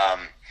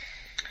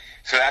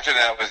 So after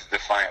that was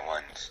Defiant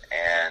Ones,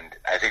 and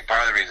I think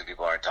part of the reason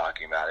people aren't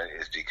talking about it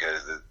is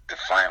because the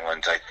Defiant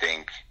Ones, I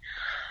think,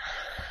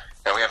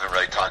 and we haven't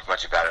really talked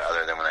much about it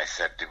other than when I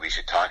said we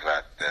should talk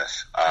about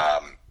this.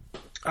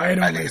 I had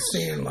only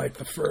seen like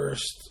the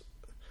first.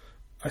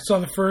 I saw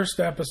the first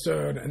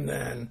episode and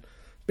then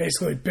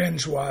basically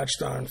binge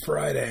watched on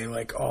Friday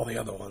like all the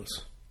other ones.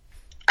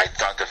 I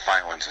thought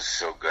Defiant Ones was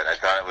so good. I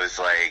thought it was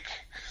like,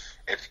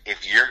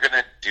 if you're going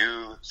to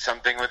do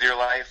something with your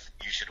life,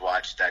 you should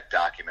watch that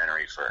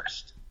documentary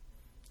first.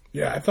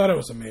 Yeah, I thought it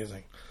was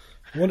amazing.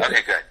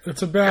 Okay, good.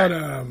 It's about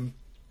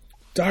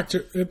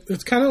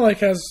it's kind of like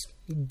has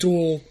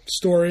dual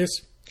stories.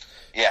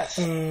 Yes.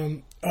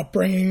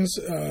 Upbringings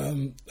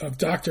of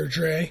Dr.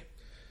 Dre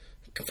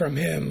from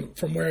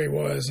where he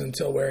was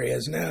until where he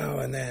is now,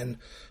 and then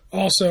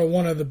also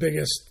one of the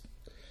biggest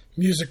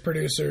music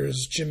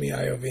producers, Jimmy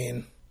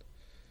Iovine,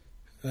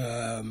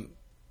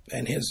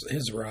 and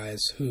his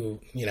rise, who,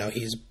 you know,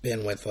 he's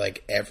been with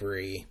like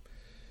every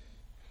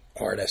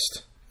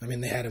artist. I mean,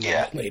 they had him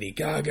with Lady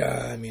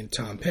Gaga, I mean,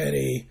 Tom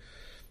Petty.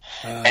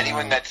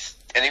 Anyone that's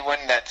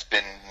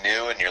been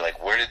new and you're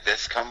like, where did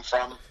this come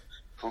from?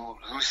 Who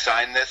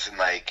signed this, and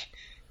like,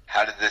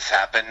 how did this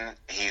happen?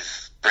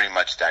 He's pretty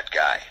much that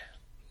guy.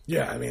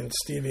 Yeah, I mean,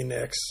 Stevie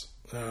Nicks.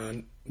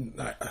 I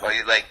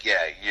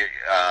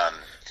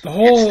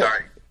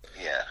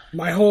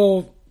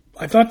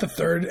thought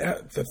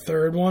the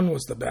third one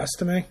was the best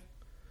to me.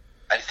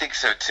 I think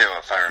so too,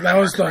 if I remember. That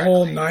was the correctly.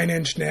 whole 9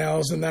 Inch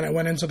Nails, and then I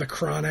went into the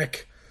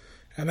Chronic,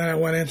 and then it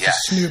went into Yes.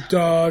 Snoop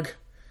Dogg,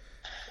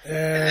 And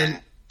and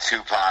then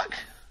Tupac.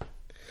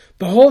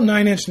 the whole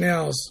 9 Inch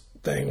Nails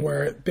thing,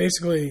 where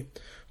basically,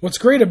 what's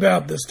great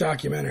about this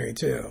documentary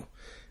too,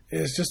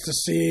 is just to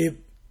see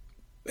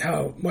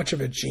how much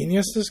of a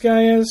genius this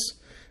guy is,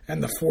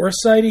 and the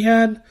foresight he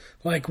had.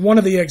 Like, one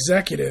of the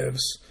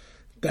executives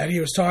that he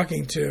was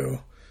talking to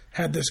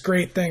had this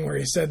great thing where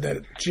he said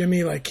that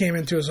Jimmy, like, came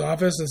into his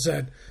office and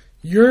said,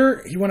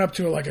 he went up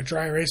to like a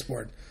dry erase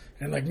board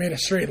and like made a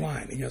straight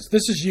line. He goes,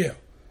 "This is you.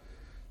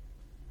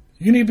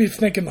 You need to be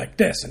thinking like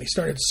this." And he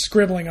started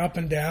scribbling up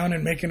and down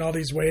and making all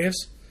these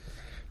waves.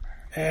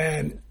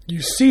 And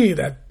you see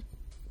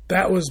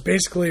that was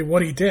basically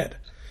what he did.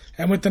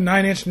 And with the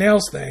 9 Inch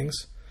Nails things,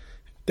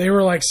 they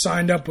were like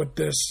signed up with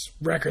this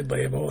record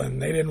label,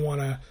 and they didn't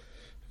want to,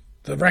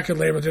 the record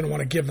label didn't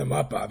want to give them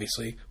up,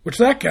 obviously, which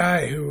that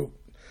guy who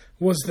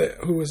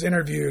was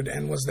interviewed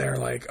and was their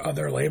like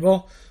other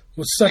label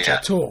was such a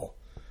tool.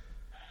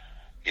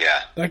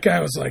 Yeah. That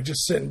guy was like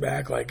just sitting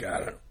back, like, I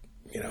don't,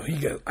 you know,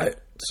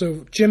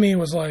 so Jimmy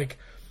was like,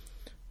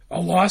 a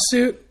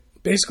lawsuit,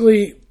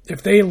 basically,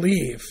 if they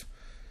leave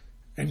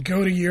and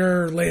go to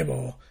your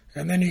label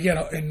and then you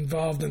get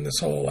involved in this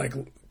whole like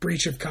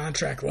breach of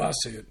contract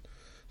lawsuit,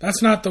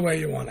 that's not the way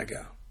you want to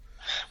go.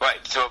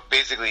 Right. So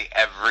basically,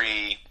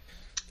 every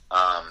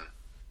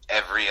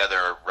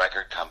other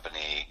record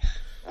company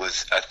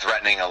was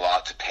threatening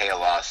to pay a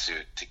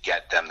lawsuit to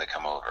get them to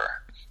come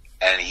over,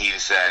 and he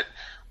said,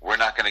 "We're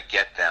not going to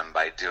get them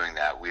by doing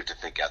that. We have to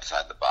think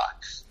outside the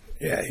box."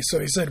 Yeah. So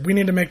he said, "We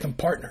need to make them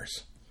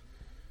partners.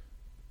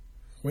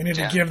 We need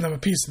to give them a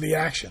piece of the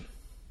action,"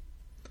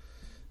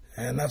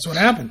 and that's what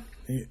happened.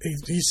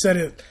 He said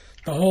it.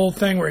 The whole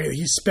thing where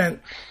he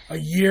spent a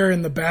year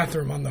in the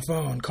bathroom on the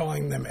phone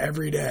calling them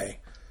every day.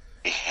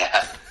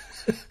 Yeah.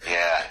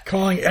 Yeah.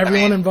 Calling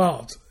everyone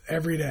involved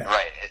every day.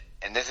 Right.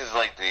 And this is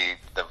like the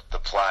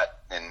plot,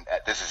 and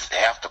this is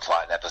half the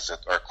plot in episode,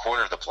 or a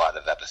quarter of the plot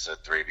of episode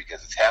 3,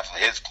 because it's half of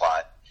his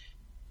plot,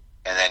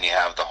 and then you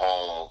have the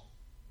whole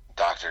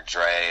Dr.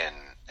 Dre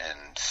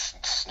and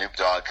Snoop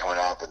Dogg coming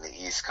up, and the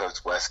East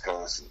Coast, West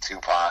Coast, and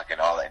Tupac,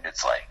 and all that, and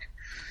it's like...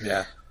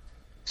 Yeah.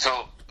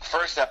 So,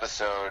 first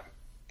episode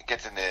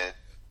gets into,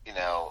 you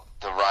know,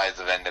 the rise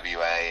of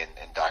NWA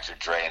and Dr.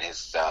 Dre and his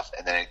stuff,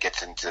 and then it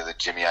gets into the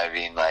Jimmy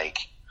Iovine, like...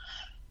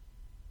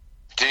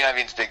 Jimmy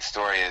Iovine's big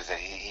story is that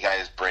he got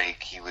his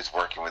break. He was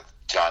working with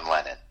John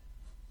Lennon.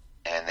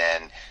 And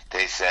then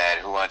they said,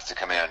 who wants to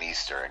come in on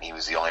Easter? And he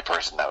was the only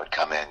person that would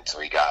come in, so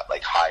he got,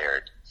 like,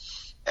 hired.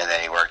 And then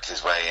he worked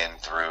his way in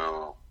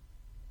through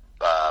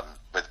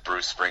with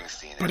Bruce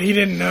Springsteen. But he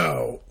didn't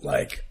know,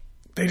 like,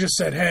 they just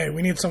said, "Hey,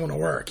 we need someone to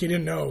work." He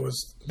didn't know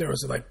there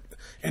was, like,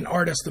 an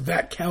artist of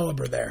that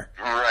caliber there.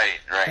 Right.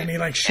 And he,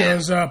 like,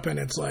 shows up, and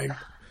it's, like,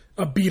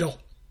 a Beatle,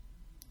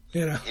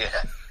 you know?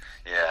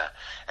 Yeah.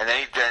 And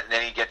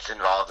then he gets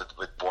involved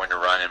with Born to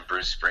Run and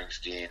Bruce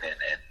Springsteen, and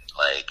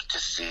like,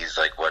 just sees,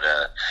 like, one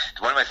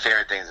of my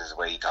favorite things is the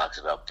way he talks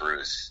about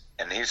Bruce.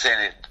 And he's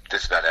saying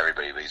this about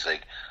everybody, but he's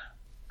like,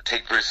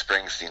 take Bruce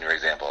Springsteen, for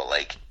example.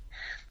 Like,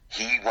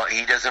 he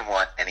doesn't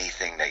want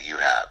anything that you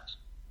have.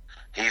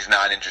 He's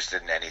not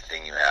interested in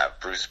anything you have.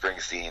 Bruce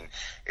Springsteen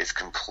is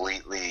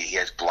he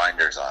has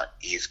blinders on.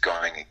 He's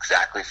going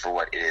exactly for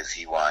what it is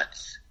he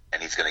wants,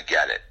 and he's going to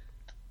get it.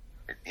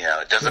 You know,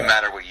 it doesn't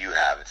matter what you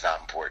have. It's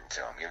not important to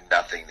him. You have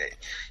nothing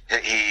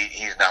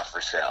he's not for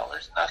sale.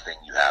 There's nothing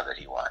you have that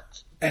he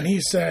wants. And he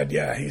said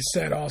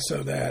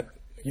also that,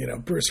 you know,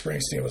 Bruce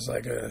Springsteen was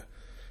like a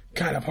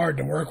kind of hard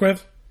to work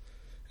with.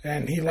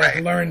 And he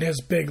learned his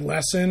big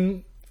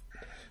lesson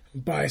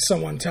by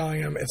someone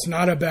telling him it's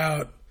not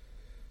about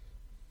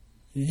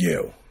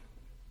you.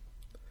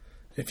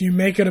 If you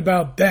make it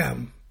about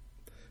them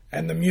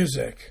and the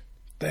music,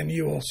 then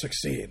you will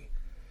succeed.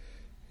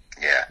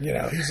 Yeah. You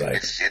know, he's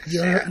like,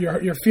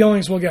 your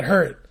feelings will get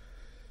hurt,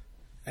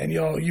 and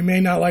you may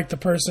not like the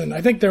person.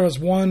 I think there was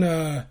one,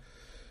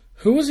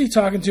 who was he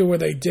talking to where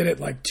they did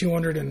it like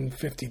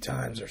 250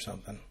 times or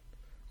something?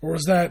 Or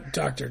was that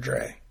Dr.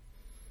 Dre?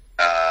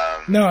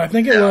 No, I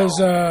think it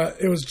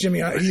was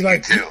Jimmy.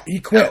 He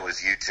quit. No, it was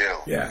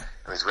U2. Yeah.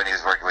 It was when he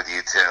was working with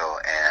U2,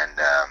 and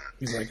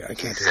he's like, I can't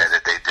he said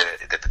that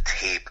that the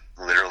tape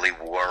literally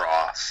wore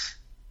off.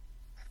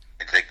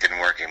 It didn't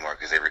work anymore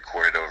because they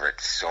recorded over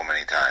it so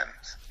many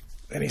times.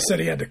 And he said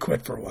he had to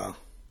quit for a while.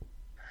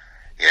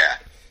 Yeah,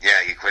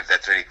 he quit.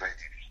 That's what he quit.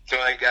 So,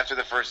 like, after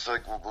the first,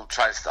 like, we'll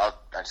try to. I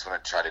just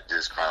want to try to do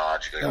this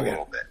chronologically a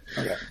little bit.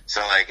 Okay.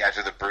 So, like,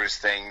 after the Bruce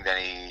thing, then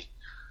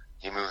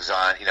he moves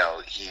on. You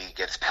know, he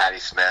gets Patti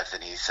Smith,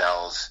 and he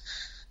sells.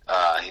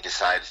 He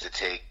decides to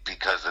take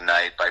 "Because the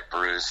Night" by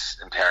Bruce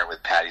and pair it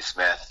with Patti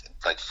Smith.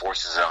 Like,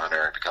 forces it on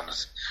her. It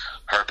becomes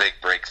her big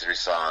breakthrough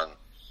song,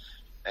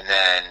 and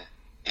then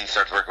he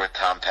starts working with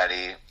Tom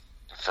Petty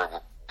for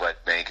what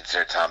many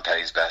consider Tom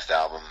Petty's best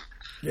album.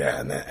 Yeah,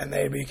 and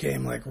they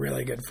became like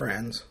really good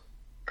friends.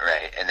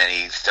 Right, and then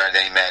he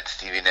met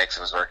Stevie Nicks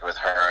and was working with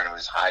her and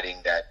was hiding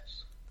that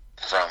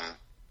from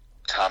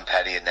Tom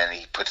Petty, and then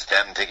he puts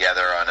them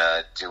together on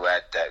a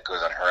duet that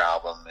goes on her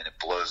album, and it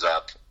blows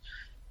up.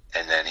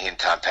 and then he and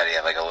Tom Petty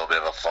have like a little bit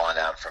of a falling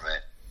out from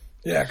it.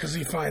 Yeah, because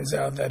he finds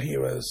out that he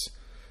was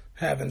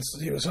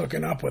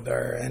hooking up with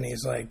her, and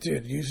he's like,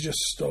 dude, you just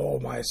stole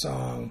my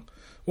song.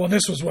 Well,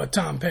 this was what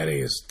Tom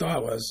Petty's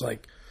thought was,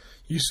 like,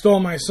 you stole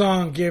my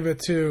song, gave it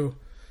to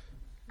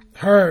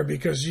her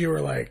because you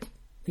were like,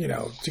 you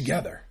know,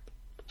 together.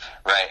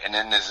 Right, and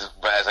then this is,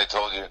 as I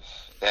told you,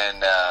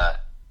 then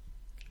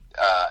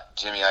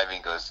Jimmy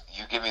Iovine goes,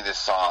 you give me this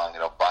song,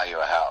 it'll buy you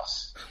a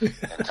house.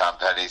 And Tom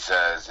Petty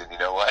says, and you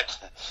know what?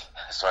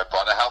 So I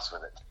bought a house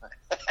with it.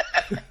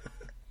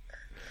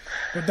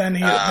 But then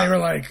they were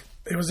like,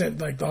 it was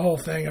like the whole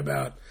thing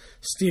about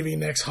Stevie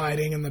Nicks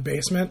hiding in the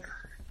basement.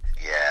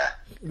 Yeah.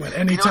 When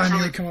anytime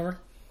he would come over.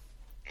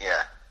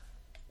 Yeah.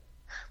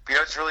 But you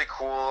know what's really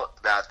cool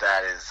about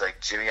that is, like,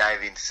 Jimmy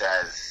Iovine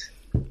says,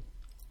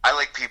 I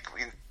like people,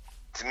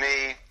 to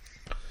me,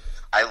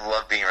 I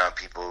love being around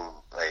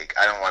people, like,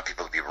 I don't want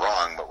people to be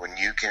wrong, but when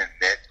you can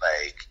admit,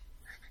 like,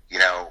 you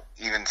know,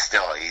 even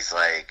still, he's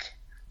like,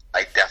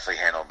 I definitely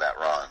handled that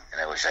wrong,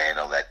 and I wish I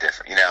handled that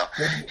different. You know,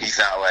 he's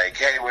not like,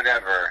 hey,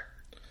 whatever.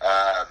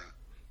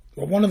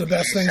 Well, one of the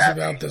best things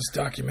about this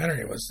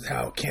documentary was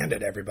how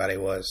candid everybody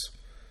was.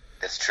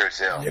 It's true,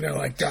 too. You know,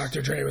 like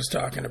Dr. Dre was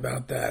talking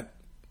about that,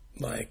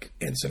 like,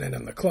 incident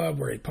in the club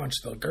where he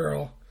punched the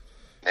girl.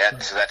 Yeah,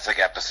 so that's like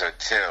episode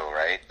 2,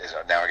 right?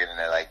 Now we're getting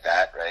it like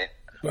that, right?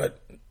 But,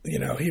 you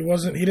know, he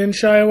didn't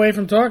shy away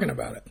from talking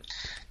about it.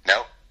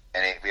 Nope.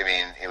 And it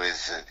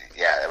was,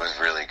 it was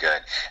really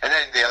good. And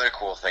then the other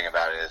cool thing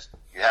about it is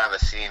you have a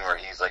scene where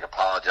he's like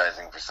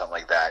apologizing for something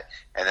like that,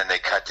 and then they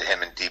cut to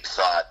him in deep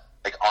thought,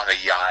 like on a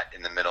yacht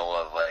in the middle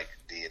of like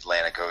the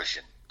Atlantic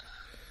Ocean.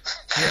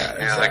 Yeah,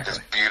 exactly. Like this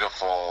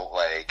beautiful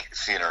like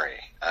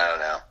scenery. I don't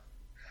know.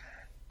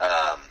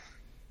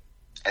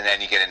 And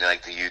then you get into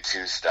like the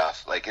U2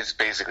 stuff. Like it's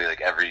basically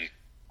like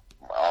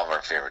all of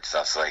our favorite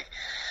stuff. So like,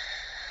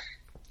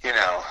 you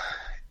know,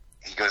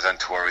 he goes on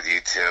tour with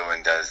U2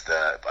 and does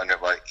the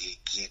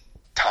he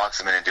talks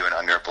them into doing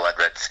Under a Blood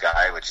Red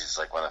Sky, which is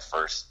like one of the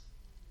first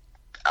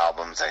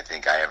albums I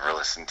think I ever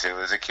listened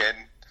to as a kid.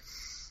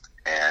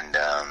 And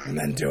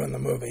then doing the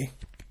movie.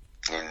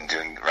 And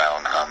doing Rattle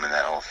and Hum and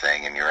that whole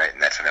thing, and you're right, and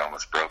that's when I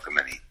almost broke him,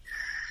 and he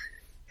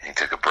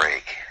took a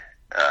break.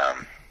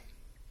 And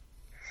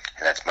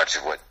that's much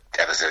of what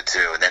episode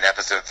 2, and then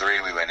episode 3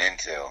 we went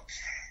into,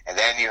 and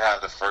then you have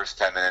the first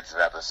 10 minutes of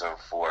episode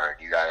 4,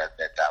 and you gotta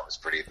admit that was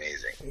pretty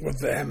amazing. With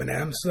the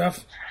Eminem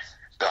stuff?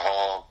 The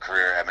whole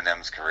career,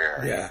 Eminem's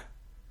career. Yeah.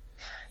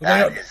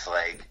 That is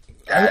like...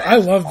 I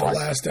love the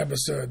last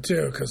episode,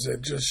 too, because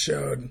it just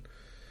showed...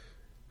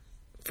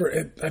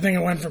 I think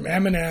it went from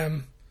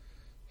Eminem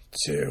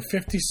to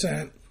 50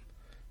 Cent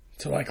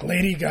to like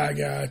Lady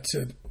Gaga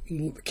to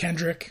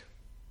Kendrick.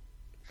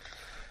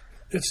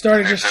 It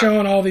started just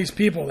showing all these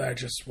people that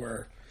just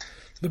were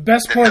the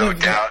best part of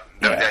it. I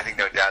think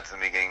no doubt's in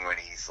the beginning when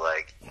he's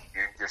like,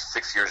 "You're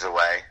 6 years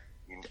away.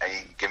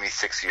 Give me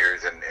 6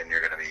 years, and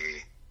you're gonna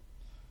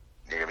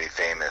be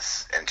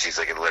famous." And she's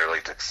like, "It literally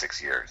took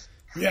 6 years."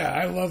 Yeah,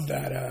 I love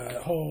that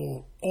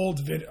whole old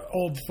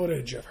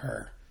footage of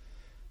her.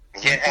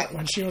 Yeah.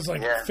 When she was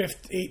like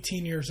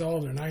 18 years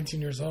old or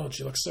 19 years old,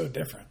 she looks so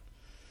different.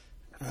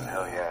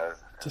 Hell yeah.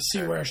 To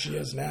see where she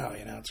is now,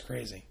 you know, it's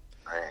crazy.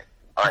 Right.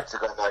 All right, so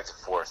going back to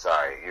 4,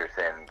 sorry, you were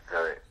saying...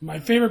 My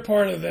favorite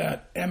part of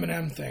that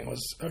Eminem thing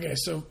was, okay,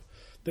 so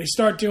they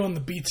start doing the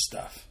beat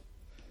stuff,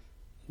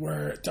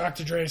 where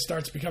Dr. Dre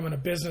starts becoming a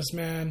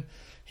businessman.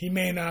 He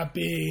may not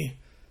be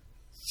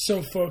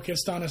so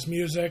focused on his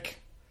music,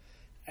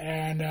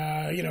 and,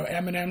 you know,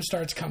 Eminem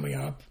starts coming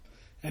up.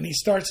 And he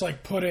starts,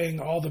 like, putting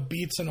all the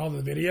beats in all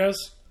the videos.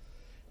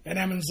 And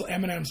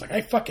Eminem's like,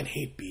 I fucking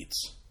hate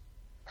beats.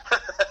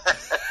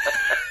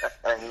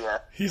 Yeah.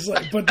 He's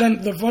like, but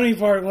then the funny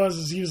part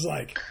was he's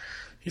like,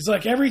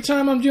 every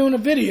time I'm doing a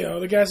video,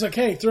 the guy's like,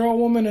 hey, throw a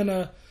woman in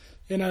a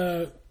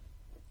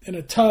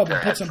tub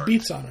and put some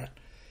beats on it.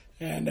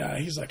 And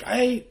he's like,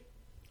 I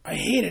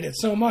hated it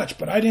so much,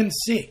 but I didn't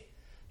see.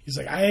 He's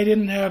like, I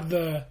didn't have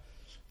the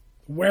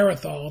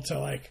wherewithal to,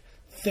 like,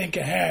 think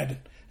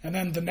ahead. And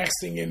then the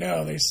next thing you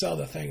know, they sell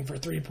the thing for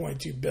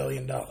 $3.2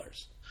 billion.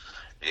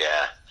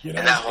 Yeah. You know,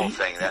 and that whole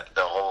thing,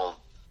 the whole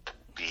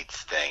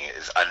Beats thing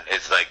is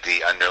like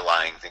the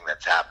underlying thing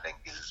that's happening.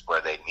 This is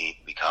where they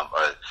become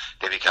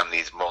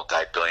these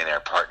multi-billionaire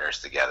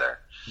partners together.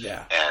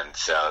 Yeah. And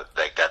so,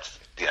 like, that's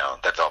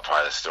all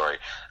part of the story.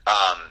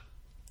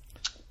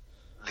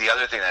 The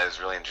other thing that is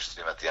really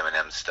interesting about the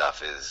Eminem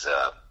stuff is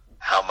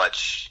how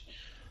much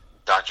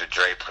Dr.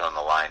 Dre put on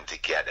the line to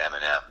get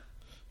Eminem.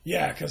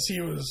 Yeah, because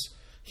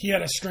he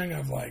had a string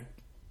of, like,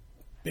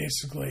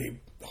 basically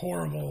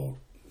horrible,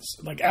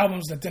 like,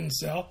 albums that didn't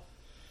sell,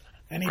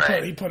 and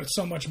he put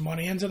so much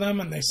money into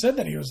them, and they said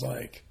that he was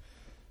like,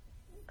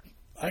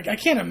 I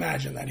can't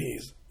imagine that he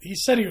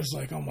said he was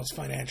like almost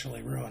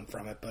financially ruined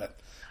from it, but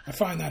I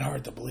find that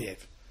hard to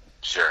believe.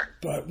 Sure.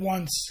 But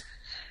once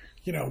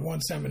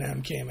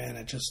Eminem came in,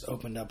 it just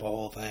opened up a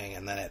whole thing,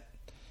 and then it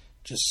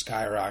just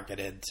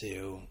skyrocketed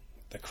to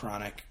the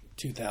Chronic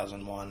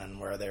 2001 and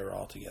where they were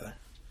all together.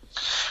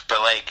 But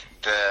like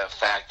the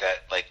fact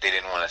that like they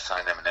didn't want to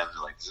sign Eminem,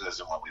 like this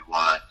isn't what we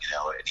want, you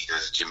know. And he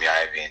goes to Jimmy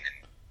Iovine,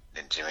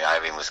 and Jimmy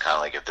Iovine was kind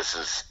of like, if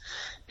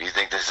you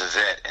think this is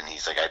it, and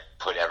he's like, I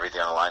put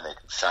everything on the line. They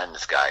signed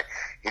this guy.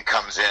 He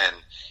comes in,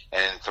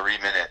 and in 3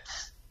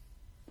 minutes,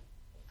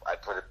 I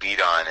put a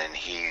beat on, and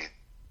he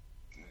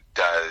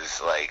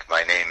does like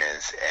My Name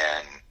Is,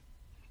 and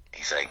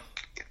he's like,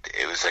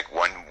 it was like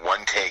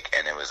one take,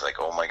 and it was like,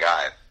 oh my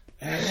god.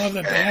 And I love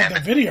that they had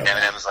the video.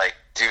 Eminem's like,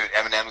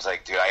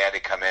 dude, I had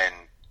to come in.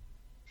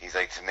 He's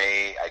like, to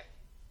me,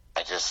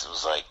 I just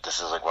was like,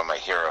 this is like one of my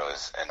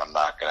heroes, and I'm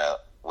not gonna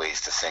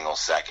waste a single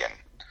second.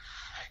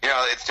 You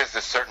know, it's just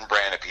a certain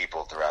brand of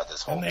people throughout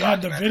this whole. And they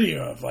had the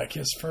video of like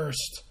his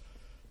first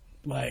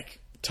like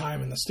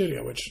time in the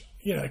studio, which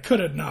you know it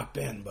could have not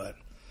been, but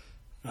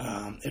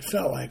it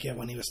felt like it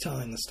when he was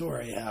telling the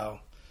story how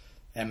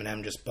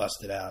Eminem just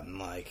busted out and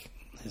like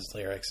his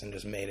lyrics and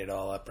just made it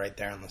all up right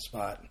there on the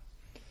spot.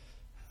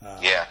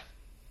 Yeah,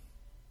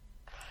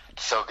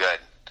 so good.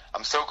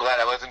 I'm so glad.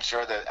 I wasn't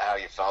sure that how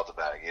you felt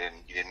about it.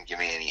 You didn't give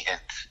me any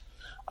hints.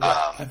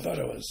 Yeah, I thought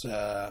it was.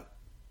 That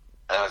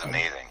was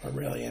amazing. A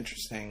really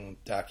interesting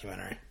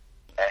documentary.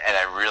 And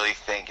I really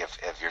think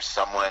if you're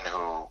someone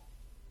who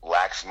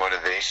lacks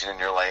motivation in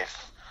your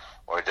life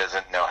or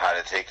doesn't know how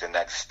to take the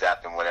next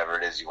step in whatever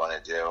it is you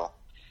want to do,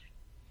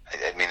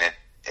 I mean,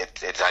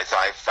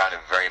 I found it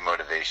very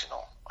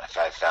motivational.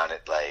 I found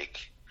it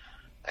like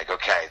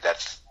okay,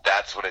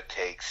 that's what it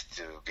takes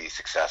to be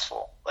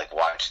successful. Like,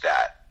 watch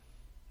that.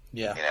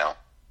 Yeah. You know?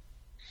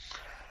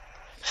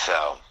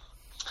 So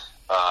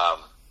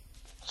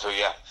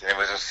yeah, it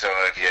was just, so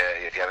if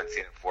you haven't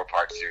seen it,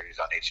 4-part series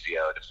on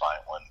HBO,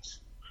 Defiant ones.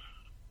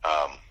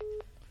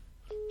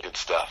 Good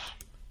stuff.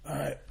 All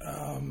right.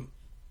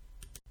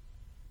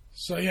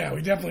 So yeah,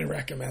 we definitely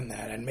recommend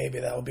that, and maybe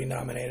that will be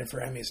nominated for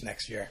Emmys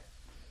next year.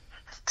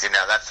 See,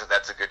 now that's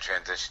a good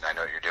transition. I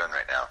know what you're doing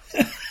right now.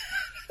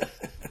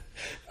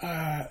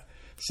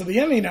 So the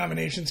Emmy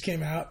nominations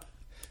came out,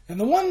 and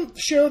the one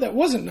show that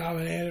wasn't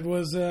nominated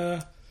was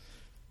the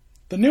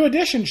New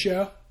Edition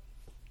show,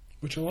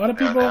 which a lot of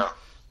people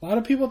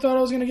thought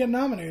I was going to get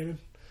nominated.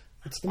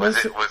 It's the was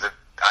it?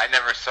 I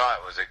never saw it.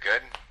 Was it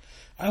good?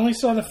 I only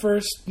saw the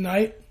first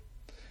night,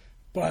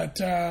 but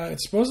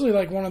it's supposedly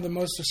like one of the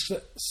most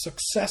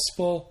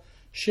successful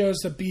shows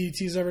that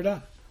BET's ever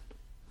done.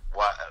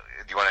 What,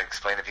 do you want to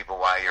explain to people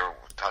why you're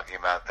talking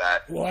about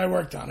that? Well, I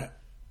worked on it,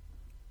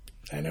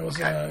 and it was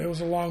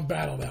a long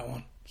battle, that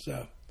one.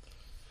 So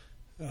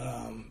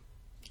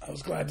I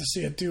was glad to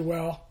see it do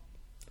well.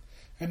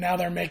 And now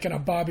they're making a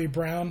Bobby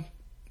Brown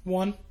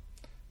one.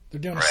 They're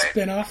doing a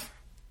spin-off.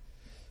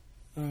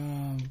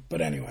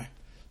 But anyway,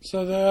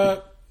 so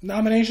the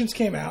nominations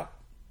came out.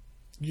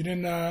 You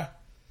didn't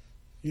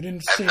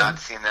see them. I've not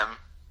seen them.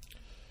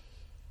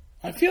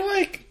 I feel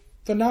like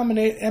the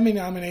Emmy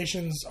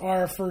nominations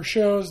are for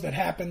shows that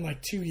happened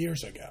like 2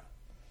 years ago.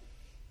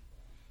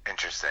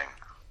 Interesting.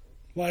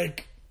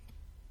 Like,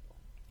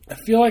 I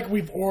feel like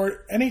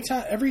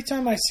every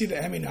time I see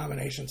the Emmy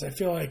nominations, I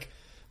feel like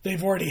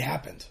they've already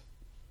happened.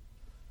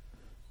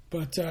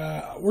 But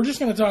we're just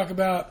going to talk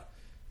about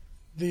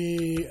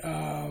the.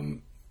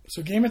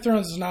 So Game of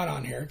Thrones is not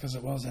on here because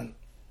it wasn't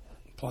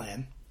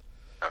playing.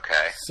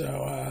 Okay.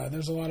 So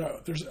there's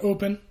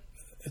open.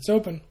 It's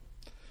open.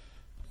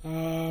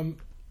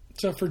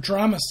 So for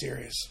drama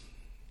series,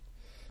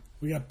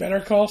 we got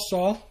Better Call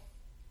Saul.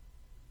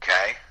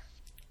 Okay.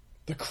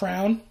 The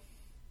Crown.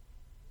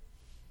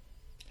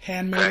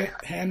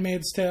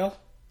 Handmaid's Tale.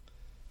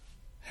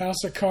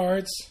 House of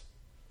Cards.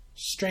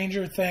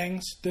 Stranger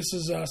Things, This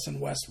Is Us,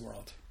 and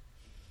Westworld.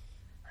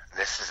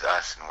 This Is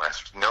Us and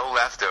Westworld. No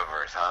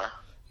leftovers, huh?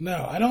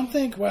 No, I don't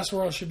think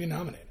Westworld should be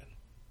nominated.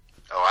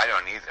 Oh, I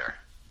don't either.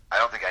 I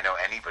don't think I know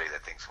anybody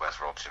that thinks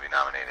Westworld should be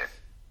nominated.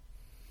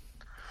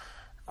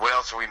 What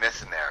else are we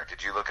missing there?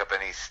 Did you look up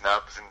any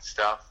snubs and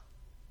stuff?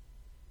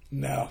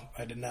 No,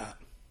 I did not.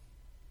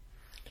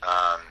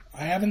 I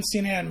haven't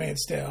seen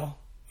Handmaid's Tale.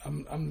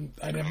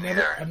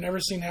 I've never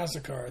seen House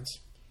of Cards.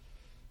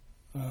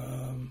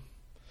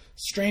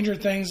 Stranger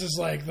Things is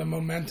like the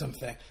momentum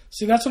thing.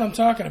 See, that's what I'm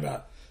talking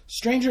about.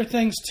 Stranger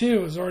Things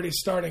 2 is already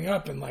starting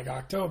up in like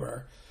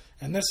October,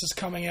 and this is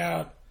coming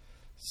out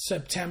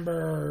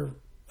September.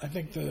 I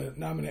think the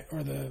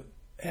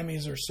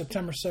Emmys are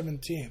September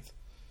 17th.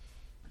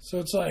 So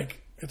it's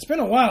like it's been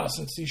a while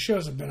since these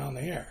shows have been on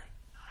the air.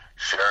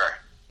 Sure.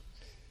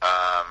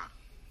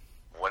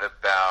 What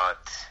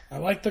about? I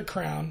like The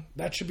Crown.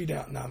 That should be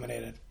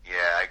nominated.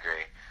 Yeah, I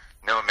agree.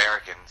 No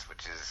Americans,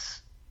 which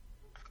is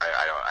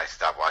I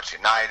stopped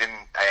watching. No, I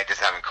didn't. I just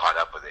haven't caught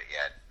up with it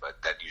yet.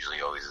 But that usually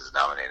always is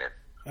nominated.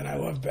 And I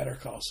love Better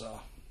Call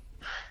Saul.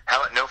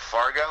 No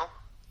Fargo?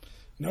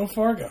 No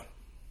Fargo.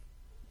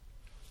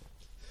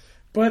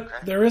 But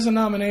there is a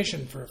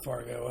nomination for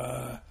Fargo.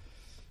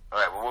 All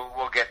right,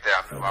 we'll get there.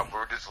 Okay.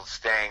 We're just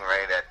staying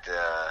right at.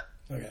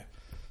 Okay.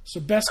 So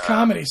best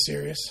comedy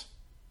series.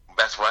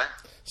 Best what?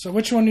 So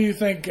which one do you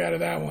think out of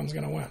that one's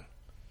going to win?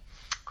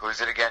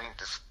 Who's it again?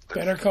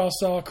 Better Call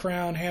Saul,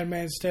 Crown,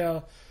 Handmaid's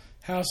Tale,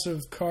 House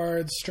of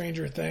Cards,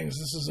 Stranger Things,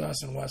 This Is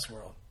Us, and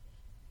Westworld?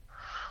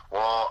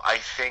 Well, I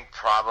think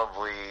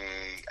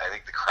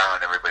The Crown,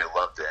 everybody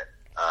loved it.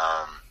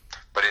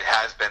 But it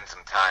has been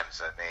some time,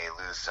 so it may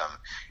lose some.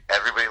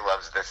 Everybody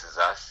loves This Is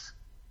Us.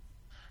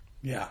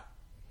 Yeah.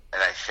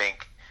 And I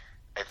think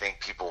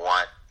people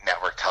want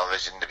network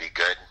television to be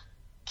good.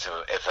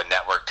 So if a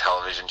network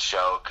television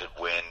show could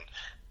win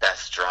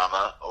Best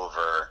Drama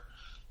over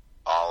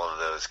all of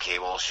those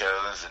cable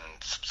shows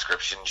and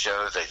subscription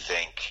shows, I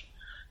think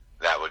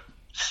that would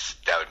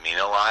mean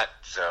a lot.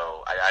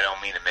 So I don't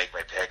mean to make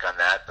my pick on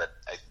that, but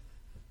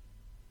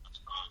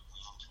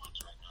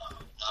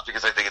not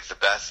because I think it's the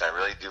best. I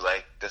really do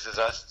like This Is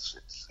Us.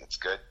 It's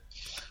good.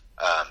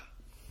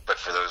 But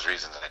for those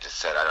reasons I just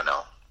said, I don't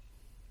know.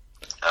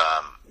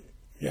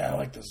 Yeah, I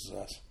like This Is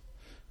Us.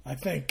 I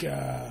think,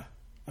 I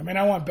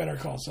want Better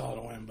Call Saul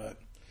to win, but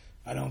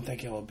I don't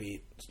think it'll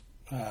beat.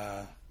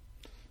 I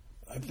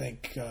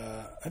think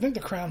The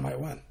Crown might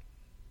win.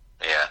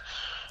 Yeah.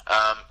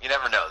 You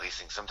never know these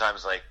things.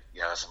 Sometimes, something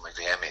like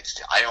The Handmaid's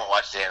Tale. I don't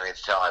watch The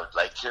Handmaid's Tale. I would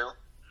like to.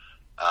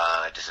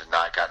 I just have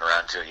not gotten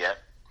around to it yet.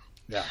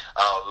 Yeah.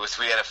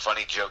 We had a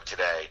funny joke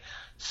today.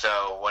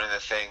 So one of the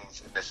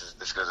things, and this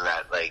goes to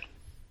that,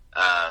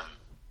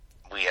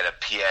 we had a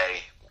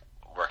PA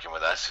working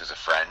with us who's a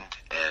friend,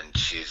 and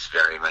she's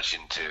very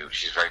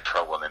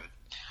pro-woman.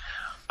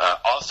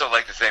 Also,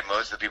 like to say,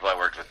 most of the people I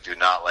worked with did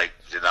not like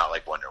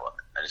Wonder Woman.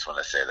 I just want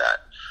to say that.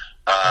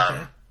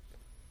 Okay.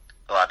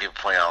 A lot of people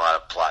point out a lot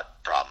of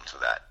plot problems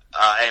with that.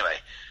 Anyway,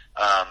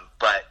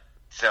 but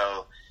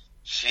so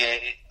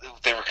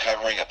they were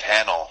covering a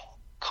panel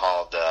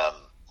called the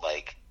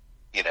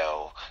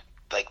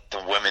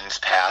women's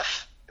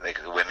path,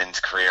 like the women's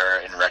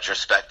career in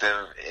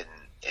retrospective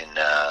in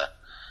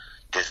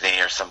Disney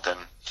or something.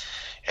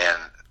 And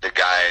the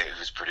guy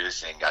who's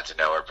producing got to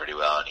know her pretty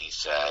well, and he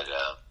said,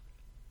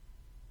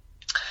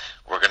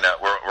 "We're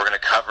gonna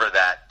cover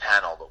that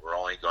panel, but we're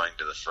only going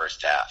to the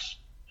first half.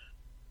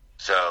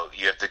 So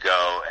you have to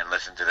go and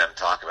listen to them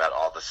talk about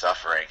all the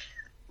suffering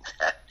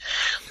that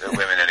the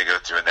women had to go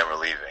through, and then we're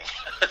leaving."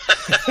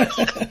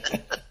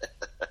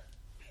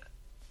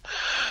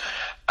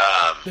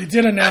 They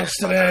did announce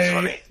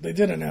today. They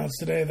did announce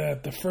today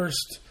that the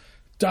first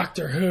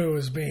Doctor Who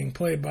is being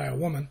played by a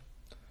woman.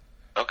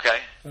 Okay.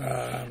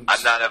 I'm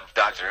not a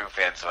Doctor Who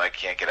fan, so I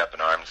can't get up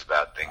in arms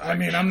about things.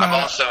 I'm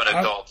also an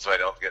adult, so I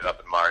don't get up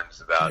in arms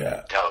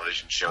about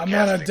television show. I'm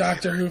not a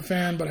Doctor Who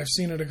fan, but I've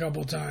seen it a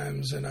couple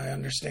times, and I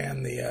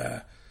understand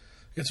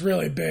it's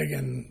really big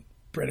in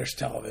British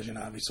television.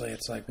 Obviously,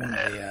 it's like one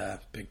of the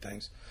big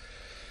things.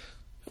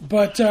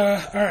 But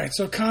all right,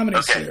 so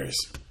comedy series.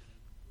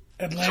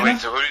 Atlanta.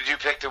 So who did you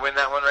pick to win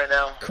that one right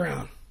now?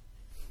 Crown.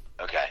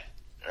 Okay.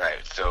 All right.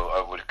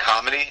 So with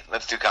comedy,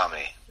 let's do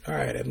comedy. All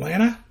right,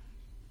 Atlanta.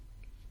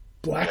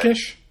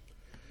 Blackish.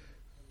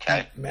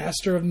 Okay.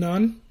 Master of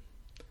None.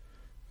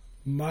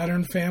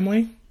 Modern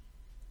Family.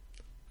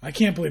 I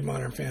can't believe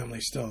Modern Family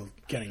is still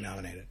getting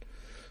nominated.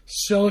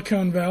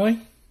 Silicon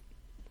Valley.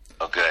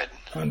 Oh, good.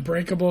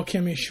 Unbreakable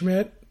Kimmy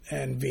Schmidt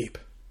and Veep.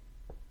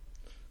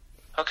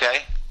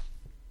 Okay.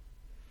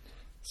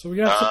 So we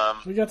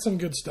got some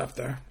good stuff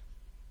there.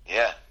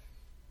 Yeah.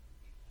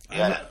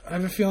 Yeah. I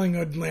have a feeling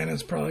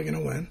Atlanta's probably going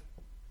to win.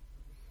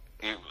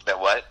 That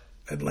what?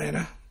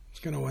 Atlanta is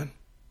going to win.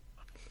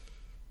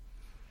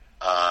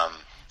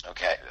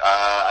 Okay.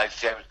 I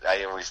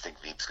always think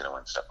Veep's going to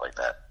win stuff like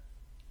that.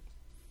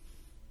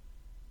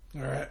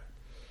 All right.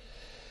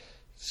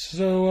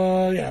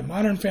 So,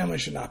 Modern Family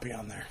should not be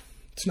on there.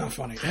 It's not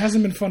funny. It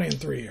hasn't been funny in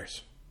 3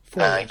 years.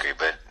 4 years. I agree,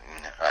 but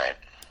all right.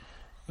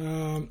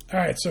 All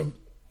right, so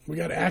we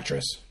got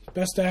actress.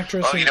 Best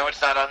actress. Oh, you know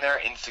what's not on there?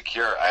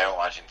 Insecure. I don't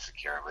watch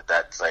Insecure, but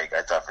that's I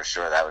thought for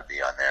sure that would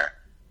be on there.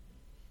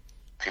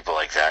 People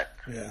like that.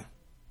 Yeah.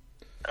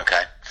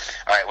 Okay.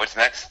 All right, what's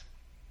next?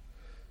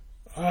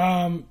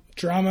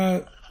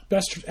 Drama.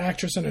 Best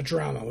actress in a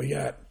drama. We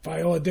got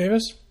Viola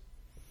Davis,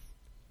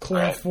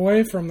 Claire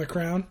Foy from The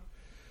Crown,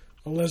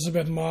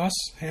 Elizabeth Moss,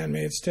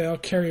 Handmaid's Tale,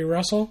 Kerry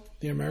Russell,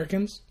 The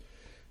Americans,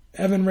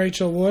 Evan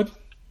Rachel Wood,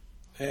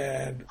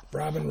 and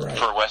Robin Wright.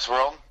 For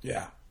Westworld?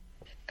 Yeah.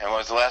 And what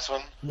was the last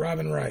one?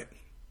 Robin Wright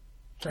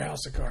for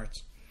House of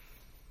Cards.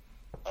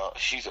 Oh,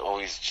 she's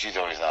always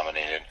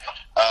nominated.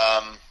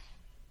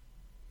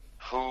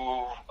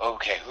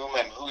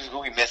 Who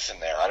we missing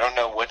there? I don't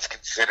know what's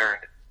considered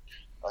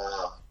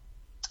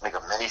like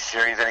a mini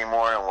series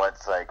anymore and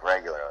what's like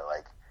regular.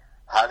 Like,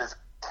 how does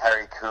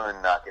Carrie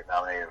Coon not get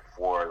nominated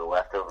for The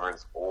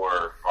Leftovers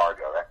or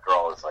Fargo? That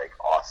girl is like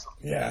awesome.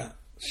 Yeah,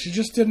 she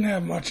just didn't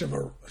have much of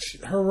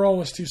her role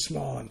was too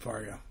small in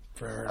Fargo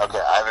for her. Okay,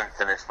 I haven't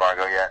finished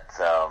Fargo yet,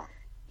 so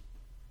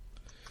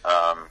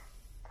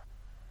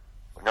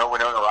no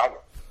Winona Ryder.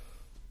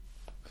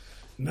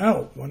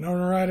 No,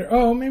 Winona Ryder.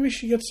 Oh, maybe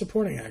she gets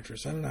supporting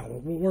actress. I don't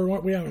know. We're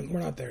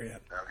not there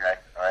yet. Okay,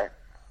 all right.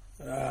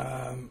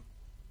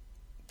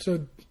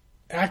 So,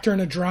 actor in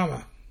a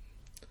drama.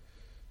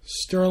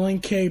 Sterling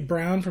K.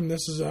 Brown from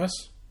This Is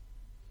Us.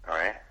 All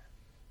right.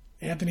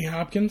 Anthony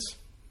Hopkins,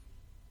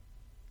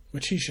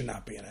 which he should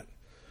not be in it.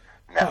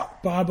 No.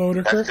 Bob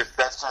Odenkirk.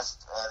 That's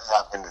just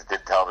Hopkins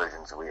did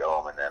television, so we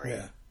owe him an Emmy.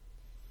 Yeah.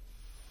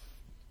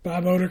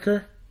 Bob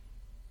Odenkirk.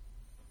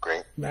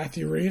 Great.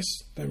 Matthew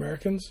Reese, The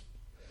Americans.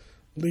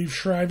 Liev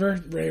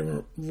Schreiber,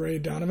 Ray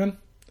Donovan.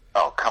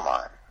 Oh, come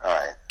on. All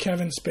right.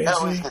 Kevin Spacey. That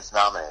always gets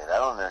nominated. I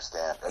don't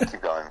understand. Let's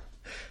keep going.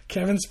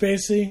 Kevin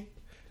Spacey.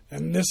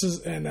 And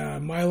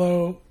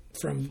Milo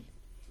from,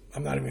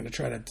 I'm not even going to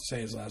try to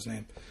say his last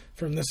name,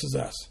 from This Is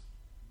Us.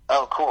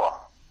 Oh, cool.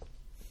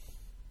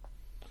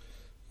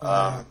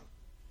 All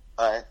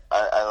right.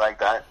 I like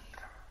that.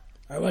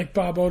 I like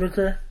Bob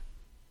Odenkirk.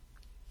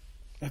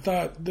 I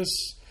thought this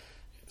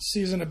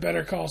season of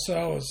Better Call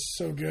Saul was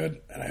so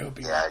good, and I hope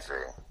he I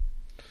agree.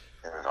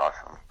 It was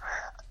awesome.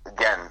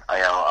 Again,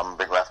 I'm a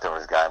big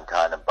Leftovers guy. I'm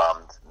kind of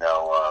bummed.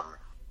 No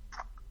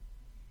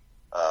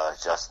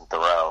Justin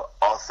Theroux.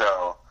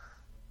 Also,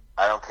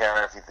 I don't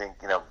care if you think,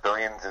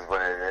 Billions is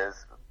what it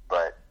is,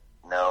 but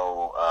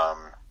no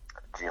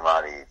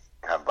Giamatti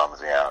kind of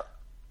bums me out.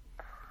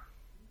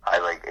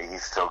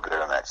 He's so good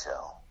on that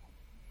show.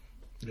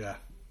 Yeah.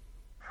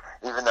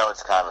 Even though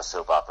it's kind of a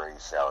soap opera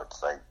show,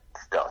 it's like,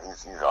 still,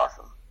 he's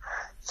awesome.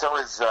 So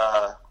is,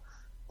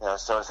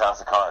 so is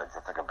House of Cards.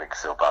 It's like a big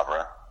soap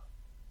opera.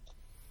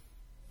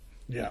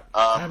 Yeah.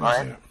 All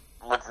right.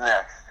 What's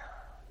next?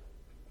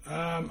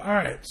 All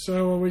right.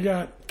 So we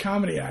got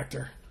comedy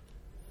actor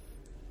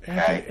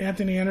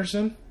Anthony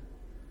Anderson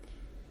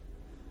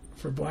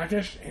for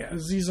Blackish.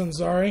 Aziz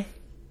Ansari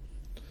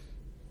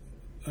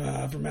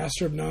for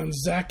Master of None.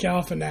 Zach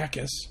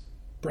Galifianakis,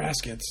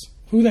 Braskets.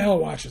 Who the hell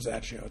watches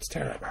that show? It's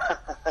terrible.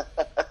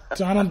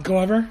 Donald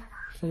Glover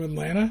from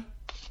Atlanta.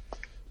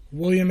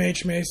 William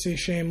H. Macy,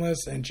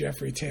 Shameless, and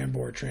Jeffrey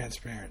Tambor,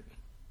 Transparent.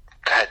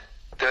 God,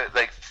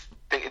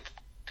 it's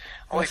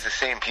always the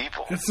same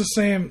people. It's the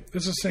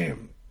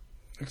same.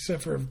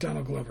 Except for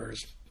Donald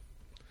Glover's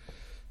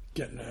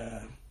getting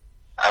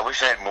I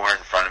wish I had more in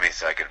front of me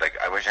so I could,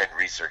 I wish I'd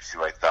researched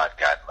who I thought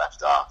got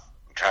left off.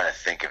 I'm trying to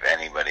think of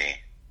anybody.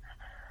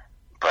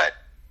 But,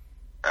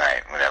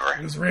 alright, whatever.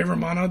 Has Ray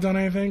Romano done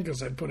anything?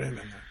 Because I'd put him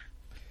in there.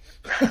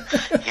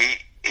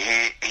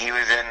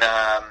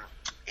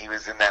 He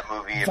was in that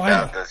movie Vinyl.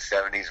 about the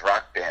 70s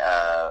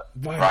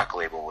rock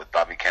label with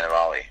Bobby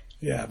Cannavale.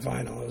 Yeah,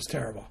 Vinyl. It was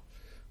terrible.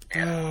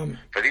 Yeah,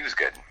 but he was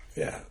good.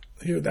 Yeah,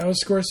 that was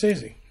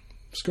Scorsese.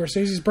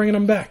 Scorsese's bringing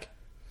him back.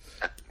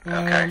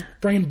 Okay.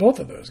 Bringing both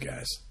of those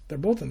guys. They're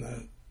both in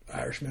The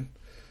Irishman.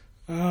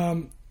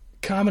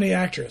 Comedy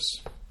actress.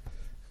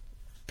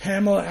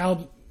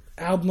 Pamela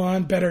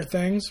Adlon, Better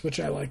Things, which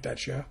I like that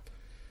show.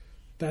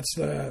 That's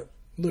the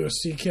Louis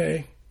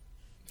C.K.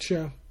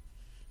 show.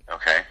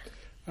 Okay.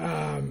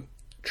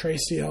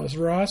 Tracy Ellis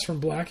Ross from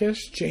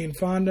Blackish. Jane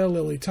Fonda,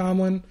 Lily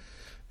Tomlin.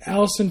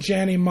 Allison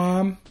Janney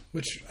Mom,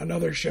 which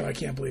another show I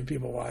can't believe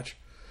people watch.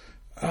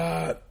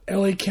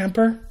 Ellie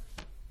Kemper.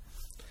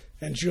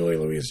 And Julie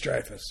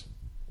Louis-Dreyfus.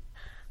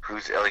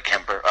 Who's Ellie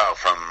Kemper? Oh,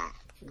 from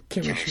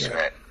Kimmy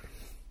Schmidt.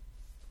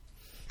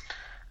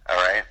 All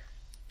right.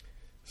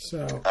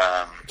 So,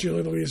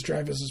 Julie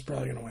Louis-Dreyfus is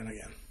probably going to win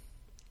again.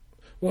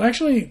 Well,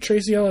 actually,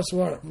 Tracy Ellis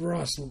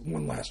Ross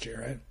won last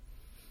year, right?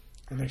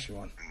 I think she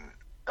won.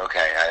 Okay,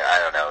 I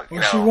don't know.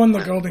 Or she won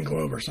the Golden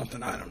Globe or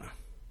something. I don't know.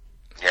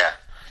 Yeah,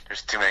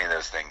 there's too many of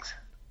those things.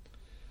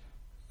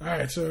 All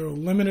right, so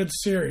limited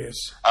series.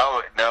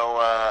 Oh,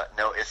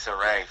 no Issa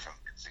Rae from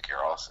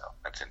Insecure also.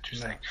 That's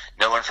interesting.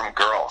 No one from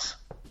Girls.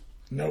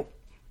 Nope.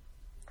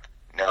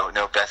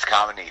 No best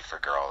comedy for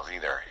girls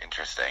either.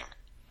 Interesting.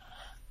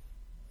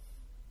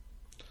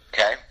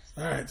 Okay.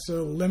 All right,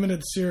 so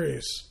limited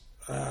series.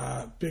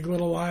 Big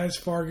Little Lies,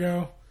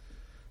 Fargo.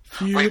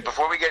 Feud. Wait,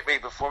 before we get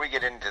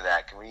into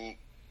that,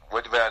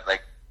 what about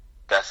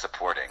best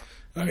supporting?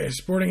 Okay,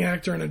 supporting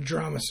actor in a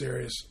drama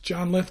series.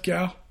 John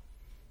Lithgow,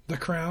 The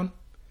Crown,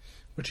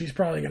 which he's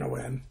probably going to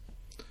win.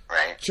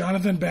 Right.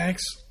 Jonathan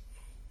Banks.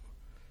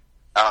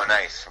 Oh,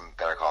 nice, from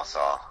Better Call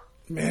Saul.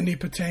 Mandy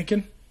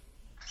Patinkin.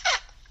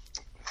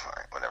 All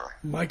right, whatever.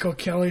 Michael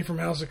Kelly from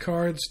House of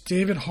Cards.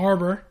 David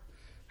Harbour,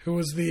 who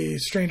was the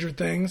Stranger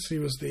Things. He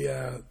was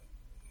the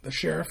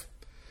sheriff.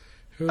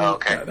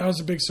 Okay. That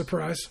was a big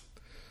surprise.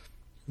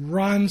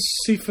 Ron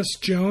Cephas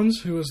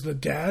Jones, who was the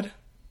dad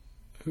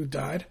who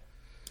died.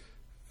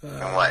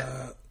 And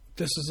what?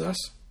 This Is Us.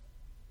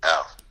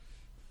 Oh.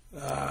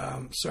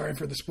 Sorry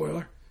for the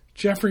spoiler.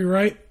 Jeffrey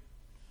Wright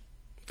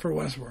for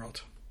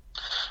Westworld.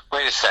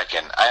 Wait a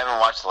second. I haven't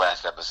watched the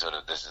last episode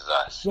of This Is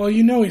Us. Well,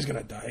 you know he's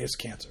going to die. He has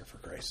cancer, for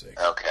Christ's sake.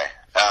 Okay.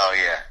 Oh,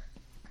 yeah.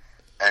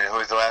 And who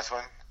was the last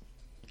one?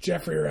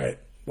 Jeffrey Wright,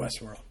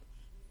 Westworld.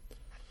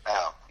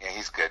 Oh, yeah,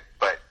 he's good.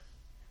 But,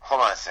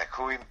 hold on a sec.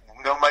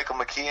 No Michael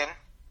McKean?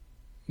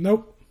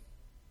 Nope.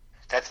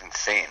 That's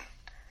insane.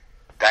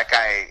 That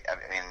guy, I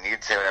mean, you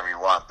can say whatever you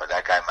want, but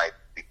that guy might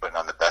be putting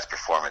on the best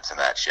performance in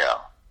that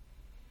show.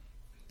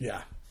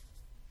 Yeah.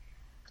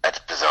 That's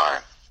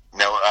bizarre.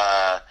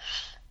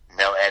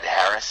 No Ed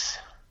Harris?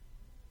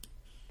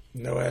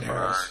 No Ed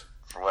Harris.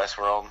 For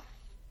Westworld?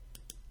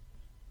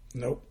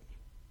 Nope.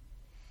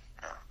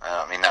 No.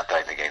 I mean, not that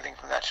I think anything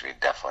from that should be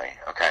definitely.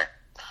 Okay.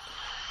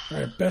 All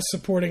right, Best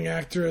Supporting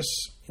Actress.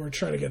 We're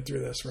trying to get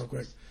through this real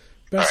quick.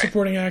 Best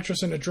Supporting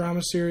Actress in a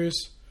Drama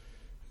Series.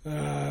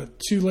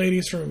 Two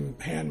ladies from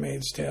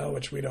Handmaid's Tale,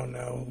 which we don't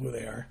know who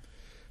they are.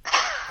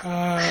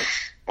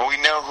 Well, we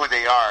know who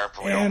they are,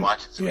 but we don't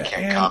watch it, so we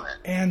can't comment.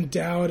 Ann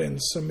Dowd and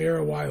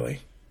Samira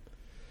Wiley.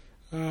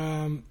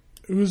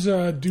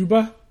 Uza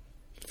Duba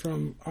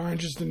from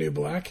Orange is the New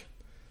Black.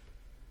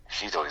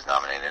 She's always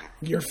nominated.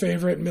 Your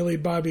favorite, Millie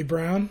Bobby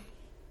Brown.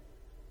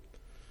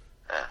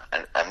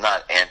 I'm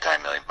not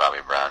anti-Millie Bobby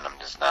Brown. I'm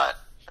just not.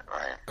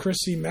 Right.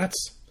 Chrissy Metz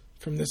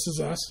from This Is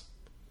Us.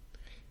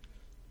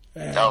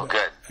 And,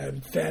 good.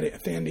 And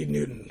Thandie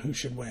Newton, who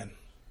should win.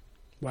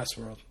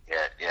 Westworld.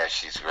 Yeah,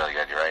 she's really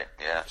good. You're right.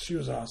 Yeah. She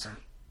was awesome.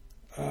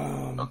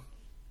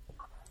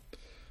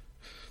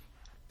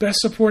 Best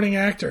Supporting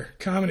Actor,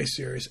 Comedy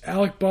Series.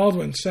 Alec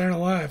Baldwin, Saturday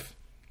Night Live.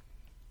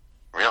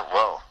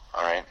 Whoa.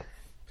 All right.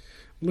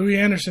 Louis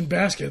Anderson,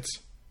 Baskets.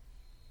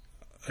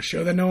 A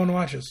show that no one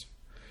watches.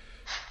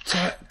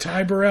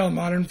 Ty Burrell,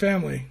 Modern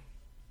Family.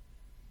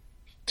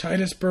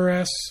 Titus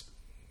Burress,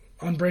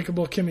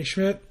 Unbreakable Kimmy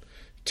Schmidt.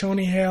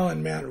 Tony Hale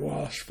and Matt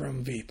Walsh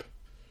from Veep.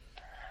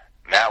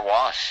 Matt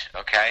Walsh,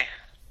 okay.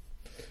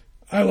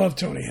 I love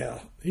Tony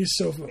Hale. He's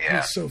so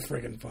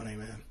friggin' funny,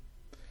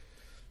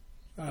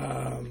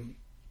 man.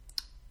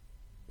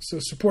 So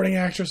supporting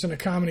actress in a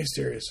comedy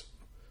series.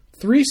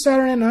 3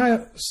 Saturday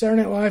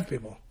Night Live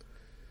people.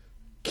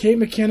 Kate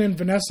McKinnon,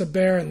 Vanessa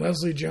Bayer, and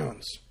Leslie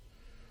Jones.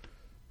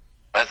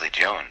 Leslie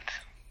Jones.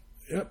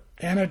 Yep.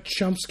 Anna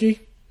Chomsky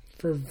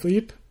for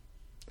Veep.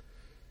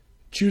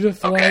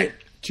 Judith Light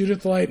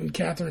and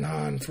Catherine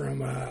Hahn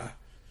from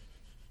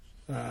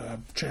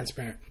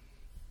Transparent.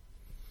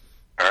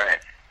 All right,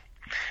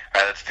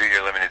 let's do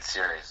your limited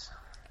series.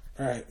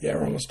 All right, yeah,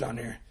 we're almost done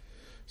here.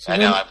 So I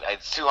know,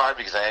 it's too hard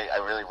because I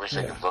really wish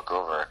I could look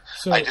over.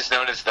 So, I just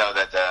noticed, though,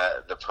 that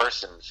the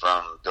person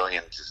from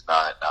Billions is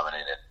not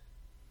nominated.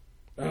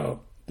 Oh,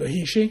 the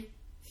he, she?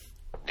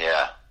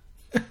 Yeah.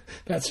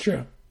 That's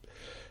true.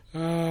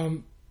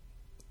 So,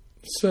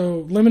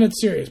 limited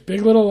series.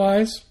 Big Little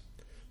Lies,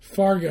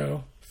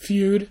 Fargo,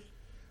 Feud,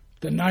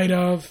 The Night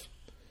Of,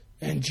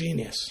 and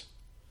Genius.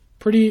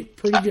 Pretty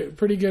good.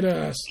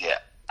 Yeah,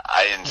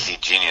 I didn't see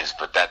Genius,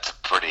 but that's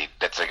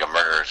like a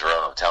murderer's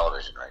row of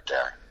television right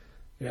there.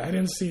 Yeah, I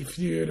didn't see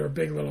Feud or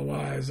Big Little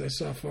Lies. I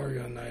saw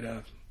Fargo and Night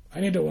Of.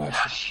 I need to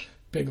watch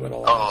Big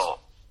Little Lies. Oh,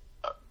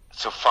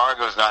 so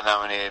Fargo's not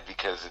nominated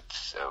because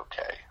it's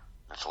okay.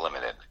 It's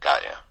limited.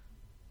 Got you.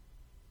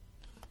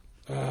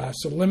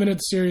 So limited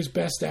series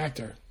Best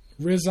Actor.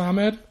 Riz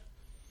Ahmed.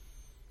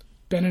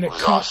 Benedict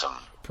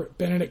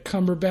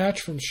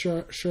Cumberbatch from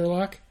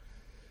Sherlock.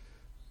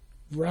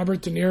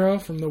 Robert De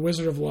Niro from The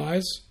Wizard of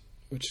Lies,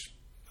 which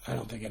I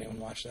don't think anyone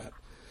watched that.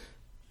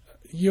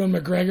 Ewan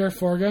McGregor,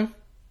 Fargo.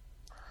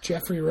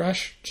 Jeffrey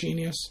Rush,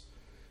 Genius.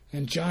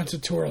 And John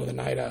Turturro, The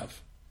Night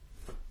Of.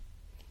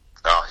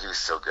 Oh, he was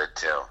so good,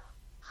 too.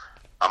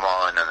 I'm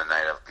all in on The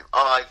Night Of.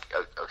 Oh,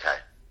 okay.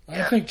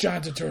 I think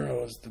John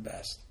Turturro was the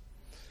best.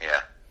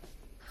 Yeah.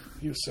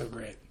 He was so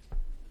great.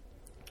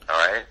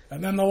 All right.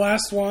 And then the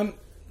last one,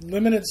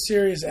 limited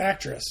series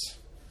actress.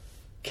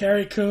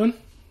 Carrie Coon,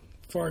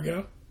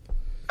 Fargo.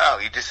 Oh,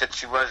 you just said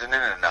she wasn't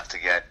in it enough to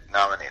get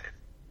nominated.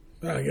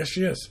 Oh, I guess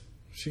she is.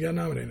 She got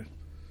nominated.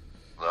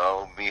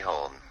 Lo and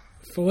behold.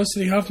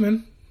 Felicity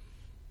Huffman,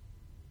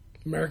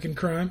 American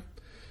Crime.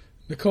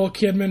 Nicole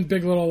Kidman,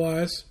 Big Little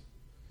Lies.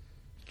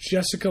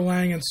 Jessica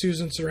Lange and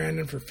Susan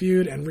Sarandon for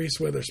Feud, and Reese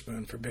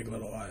Witherspoon for Big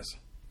Little Lies.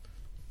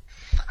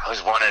 I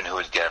was wondering who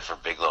would get it for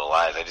Big Little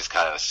Lies. I just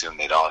kind of assumed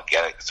they'd all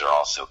get it because they're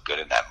all so good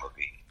in that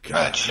movie.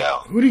 That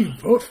show. Who do you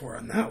vote for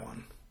on that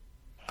one?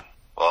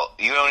 Well,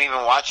 you don't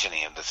even watch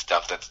any of the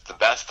stuff that's the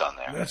best on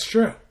there. That's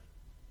true.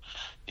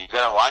 You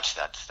gotta watch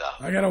that stuff.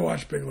 I gotta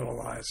watch Big Little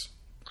Lies.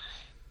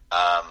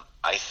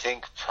 I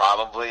think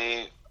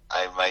probably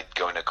I might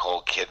go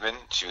Nicole Kidman.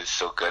 She was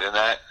so good in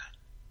that.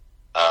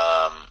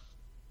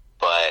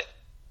 But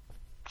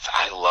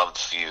I loved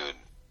Feud.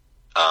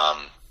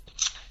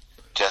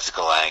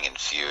 Jessica Lange in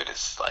Feud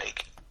is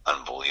like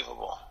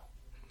unbelievable.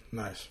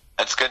 Nice.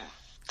 That's good.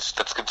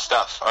 That's good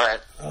stuff. All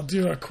right. I'll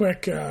do a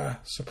quick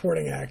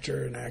supporting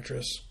actor and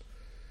actress.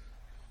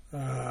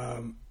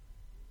 Well,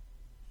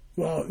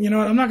 you know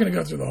what? I'm not going to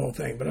go through the whole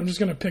thing, but I'm just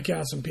going to pick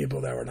out some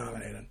people that were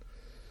nominated.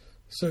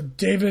 So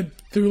David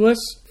Thewlis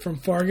from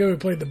Fargo, who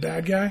played the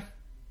bad guy.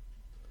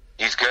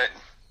 He's good.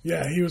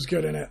 Yeah, he was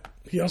good in it.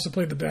 He also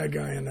played the bad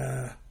guy in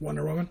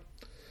Wonder Woman.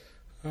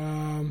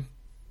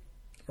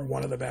 Or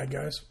one of the bad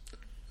guys.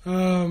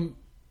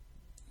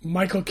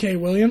 Michael K.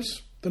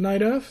 Williams, The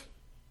Night Of.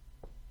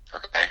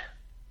 Okay.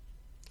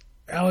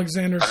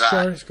 Alexander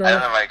Skarsgård. I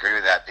don't know if I agree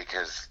with that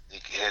because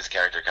his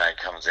character kind of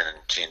comes in and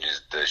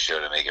changes the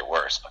show to make it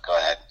worse. But go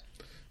ahead.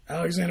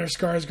 Alexander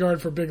Skarsgård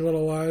for Big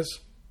Little Lies.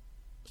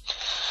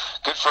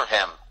 Good for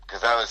him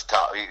because that was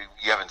tough.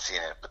 You haven't seen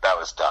it, but that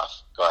was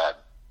tough. Go ahead.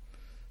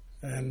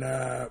 And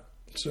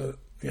so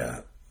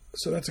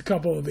that's a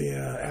couple of the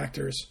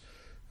actors.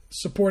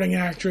 Supporting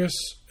actress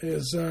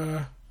is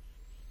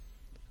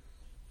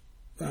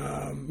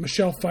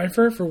Michelle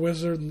Pfeiffer for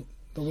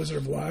The Wizard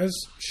of Lies.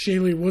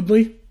 Shailene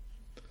Woodley.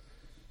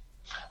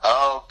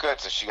 Oh, good.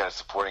 So she got a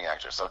supporting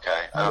actress.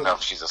 Okay. I don't know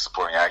if she's a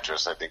supporting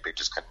actress. I think they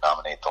just couldn't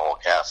nominate the whole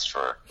cast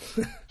for...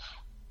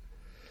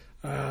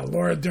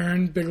 Laura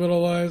Dern, Big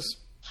Little Lies.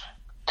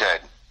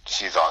 Good.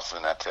 She's awesome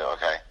in that too.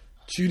 Okay.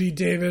 Judy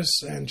Davis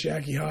and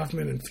Jackie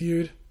Hoffman in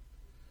Feud.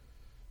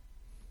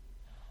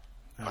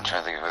 I'm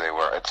trying to think of who they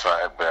were. It's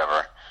fine.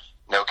 Whatever.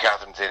 No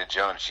Catherine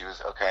Zeta-Jones. She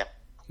was... Okay.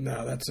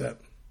 No, that's it.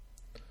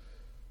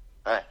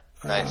 All right.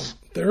 Nice.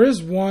 There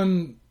is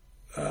one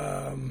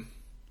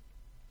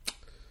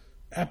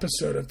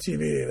episode of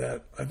TV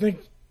that I think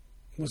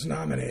was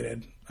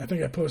nominated. I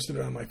think I posted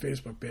it on my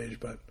Facebook page,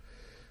 but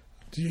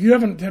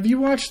have you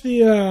watched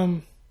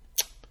the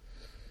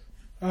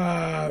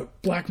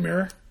Black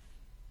Mirror?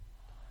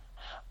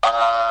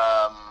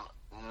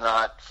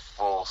 Not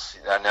full.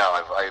 No,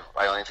 I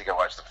only think I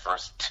watched the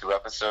first 2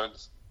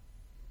 episodes.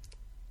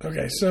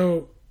 Okay,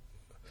 so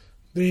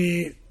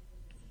the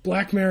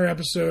Black Mirror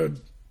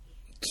episode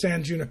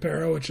San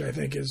Junipero, which I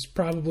think is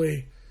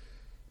probably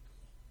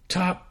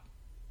top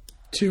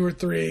 2 or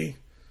 3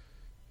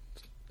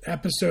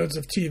 episodes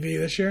of TV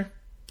this year.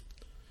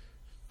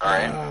 All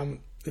right.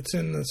 It's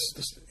in this.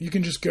 You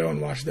can just go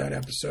and watch that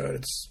episode.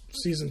 It's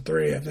season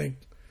 3, I think,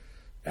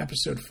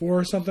 episode 4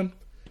 or something.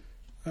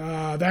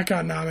 That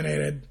got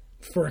nominated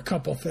for a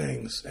couple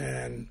things,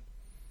 and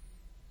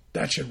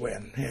that should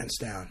win, hands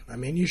down. I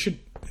mean, you should.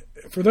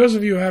 For those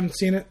of you who haven't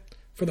seen it,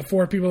 for the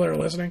 4 people that are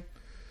listening,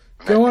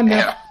 go on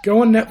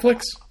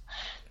Netflix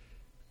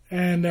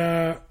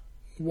and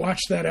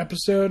watch that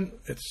episode.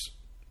 It's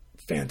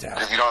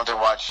fantastic. You don't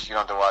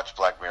have to watch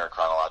Black Mirror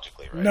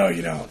chronologically, right? No,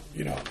 you don't.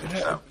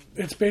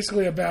 It's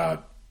basically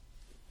about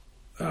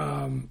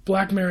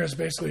Black Mirror is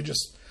basically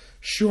just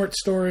short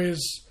stories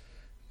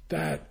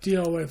that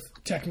deal with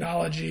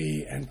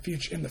technology and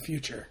in the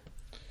future,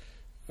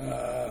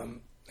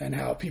 and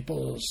how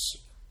people's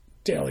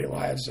daily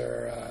lives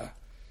are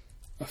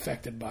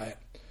affected by it.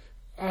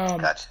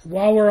 Gotcha.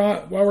 While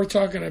we're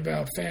talking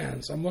about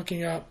fans, I'm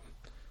looking up.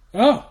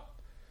 Oh,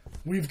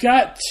 we've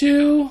got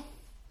 2.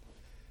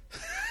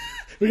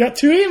 We got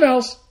 2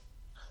 emails.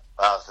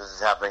 Wow, so this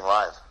is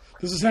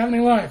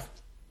happening live.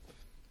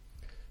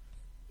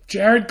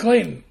 Jared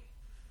Clayton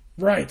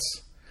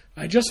writes,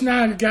 I just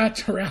now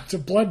got around to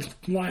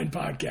Bloodline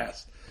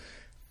podcast.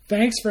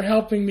 Thanks for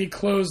helping me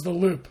close the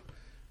loop.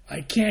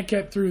 I can't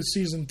get through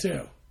season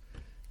 2.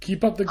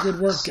 Keep up the good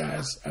work,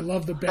 guys. I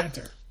love the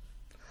banter.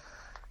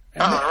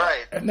 All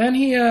right. And then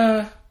he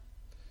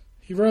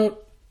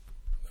wrote,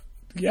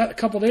 a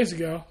couple days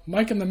ago,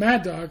 Mike and the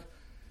Mad Dog,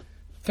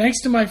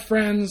 thanks to my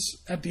friends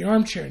at the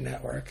Armchair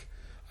Network,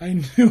 I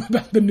knew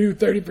about the new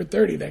 30 for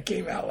 30 that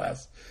came out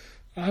last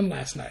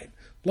night.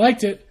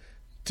 Liked it.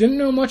 Didn't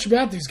know much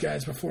about these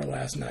guys before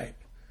last night.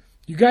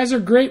 You guys are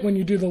great when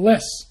you do the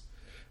lists.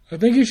 I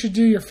think you should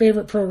do your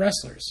favorite pro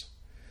wrestlers.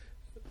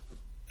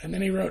 And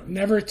then he wrote,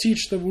 never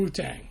teach the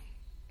Wu-Tang.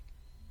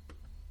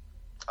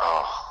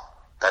 Oh,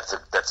 that's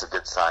a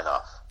good sign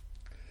off.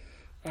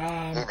 He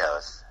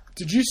knows.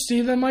 Did you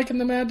see the Mike and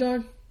the Mad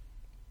Dog?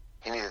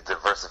 He needs to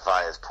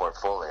diversify his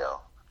portfolio.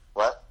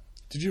 What?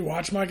 Did you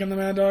watch Mike and the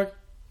Mad Dog?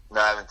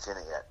 No, I haven't seen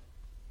it yet.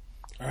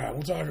 All right,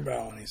 we'll talk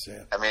about it when he sees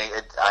it. I mean,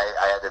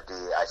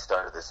 I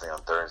started this thing on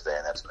Thursday,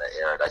 and that's when it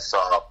aired. I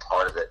saw a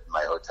part of it in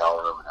my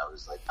hotel room, and I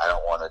was like, I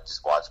don't want to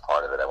just watch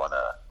part of it. I want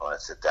to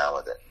sit down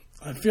with it.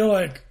 I feel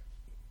like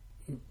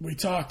we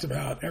talked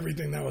about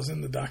everything that was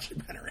in the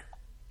documentary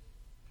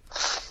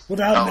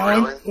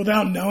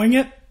without knowing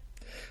it.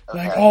 Okay.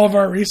 Like all of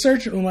our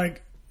research, I'm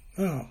like,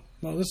 oh,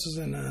 well, this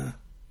isn't.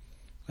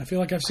 I feel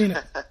like I've seen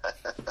it.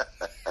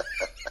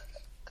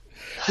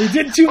 We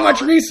did too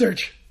much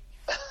research.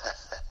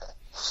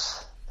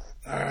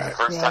 All right.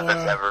 First time we've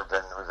ever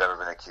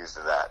been accused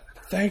of that.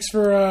 Thanks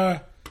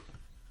for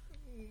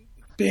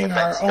being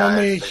our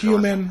only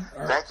human.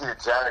 Thank you to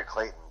Jared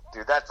Clayton.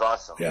 Dude, that's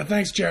awesome. Yeah,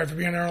 thanks, Jared, for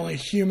being our only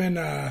human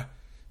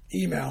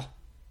email,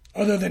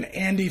 other than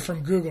Andy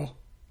from Google.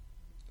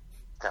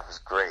 That was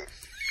great.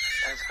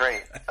 That was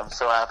great. I'm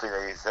so happy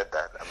that you said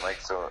that. That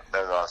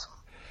was awesome.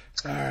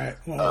 All right.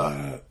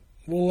 Well,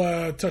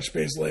 we'll touch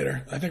base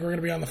later. I think we're going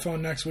to be on the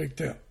phone next week,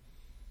 too.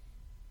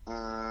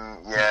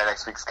 Yeah,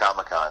 next week's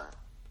Comic-Con.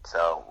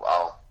 So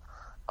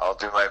I'll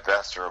do my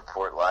best to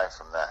report live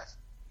from that.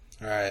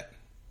 All right.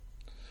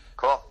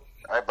 Cool. All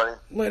right, buddy.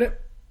 Later.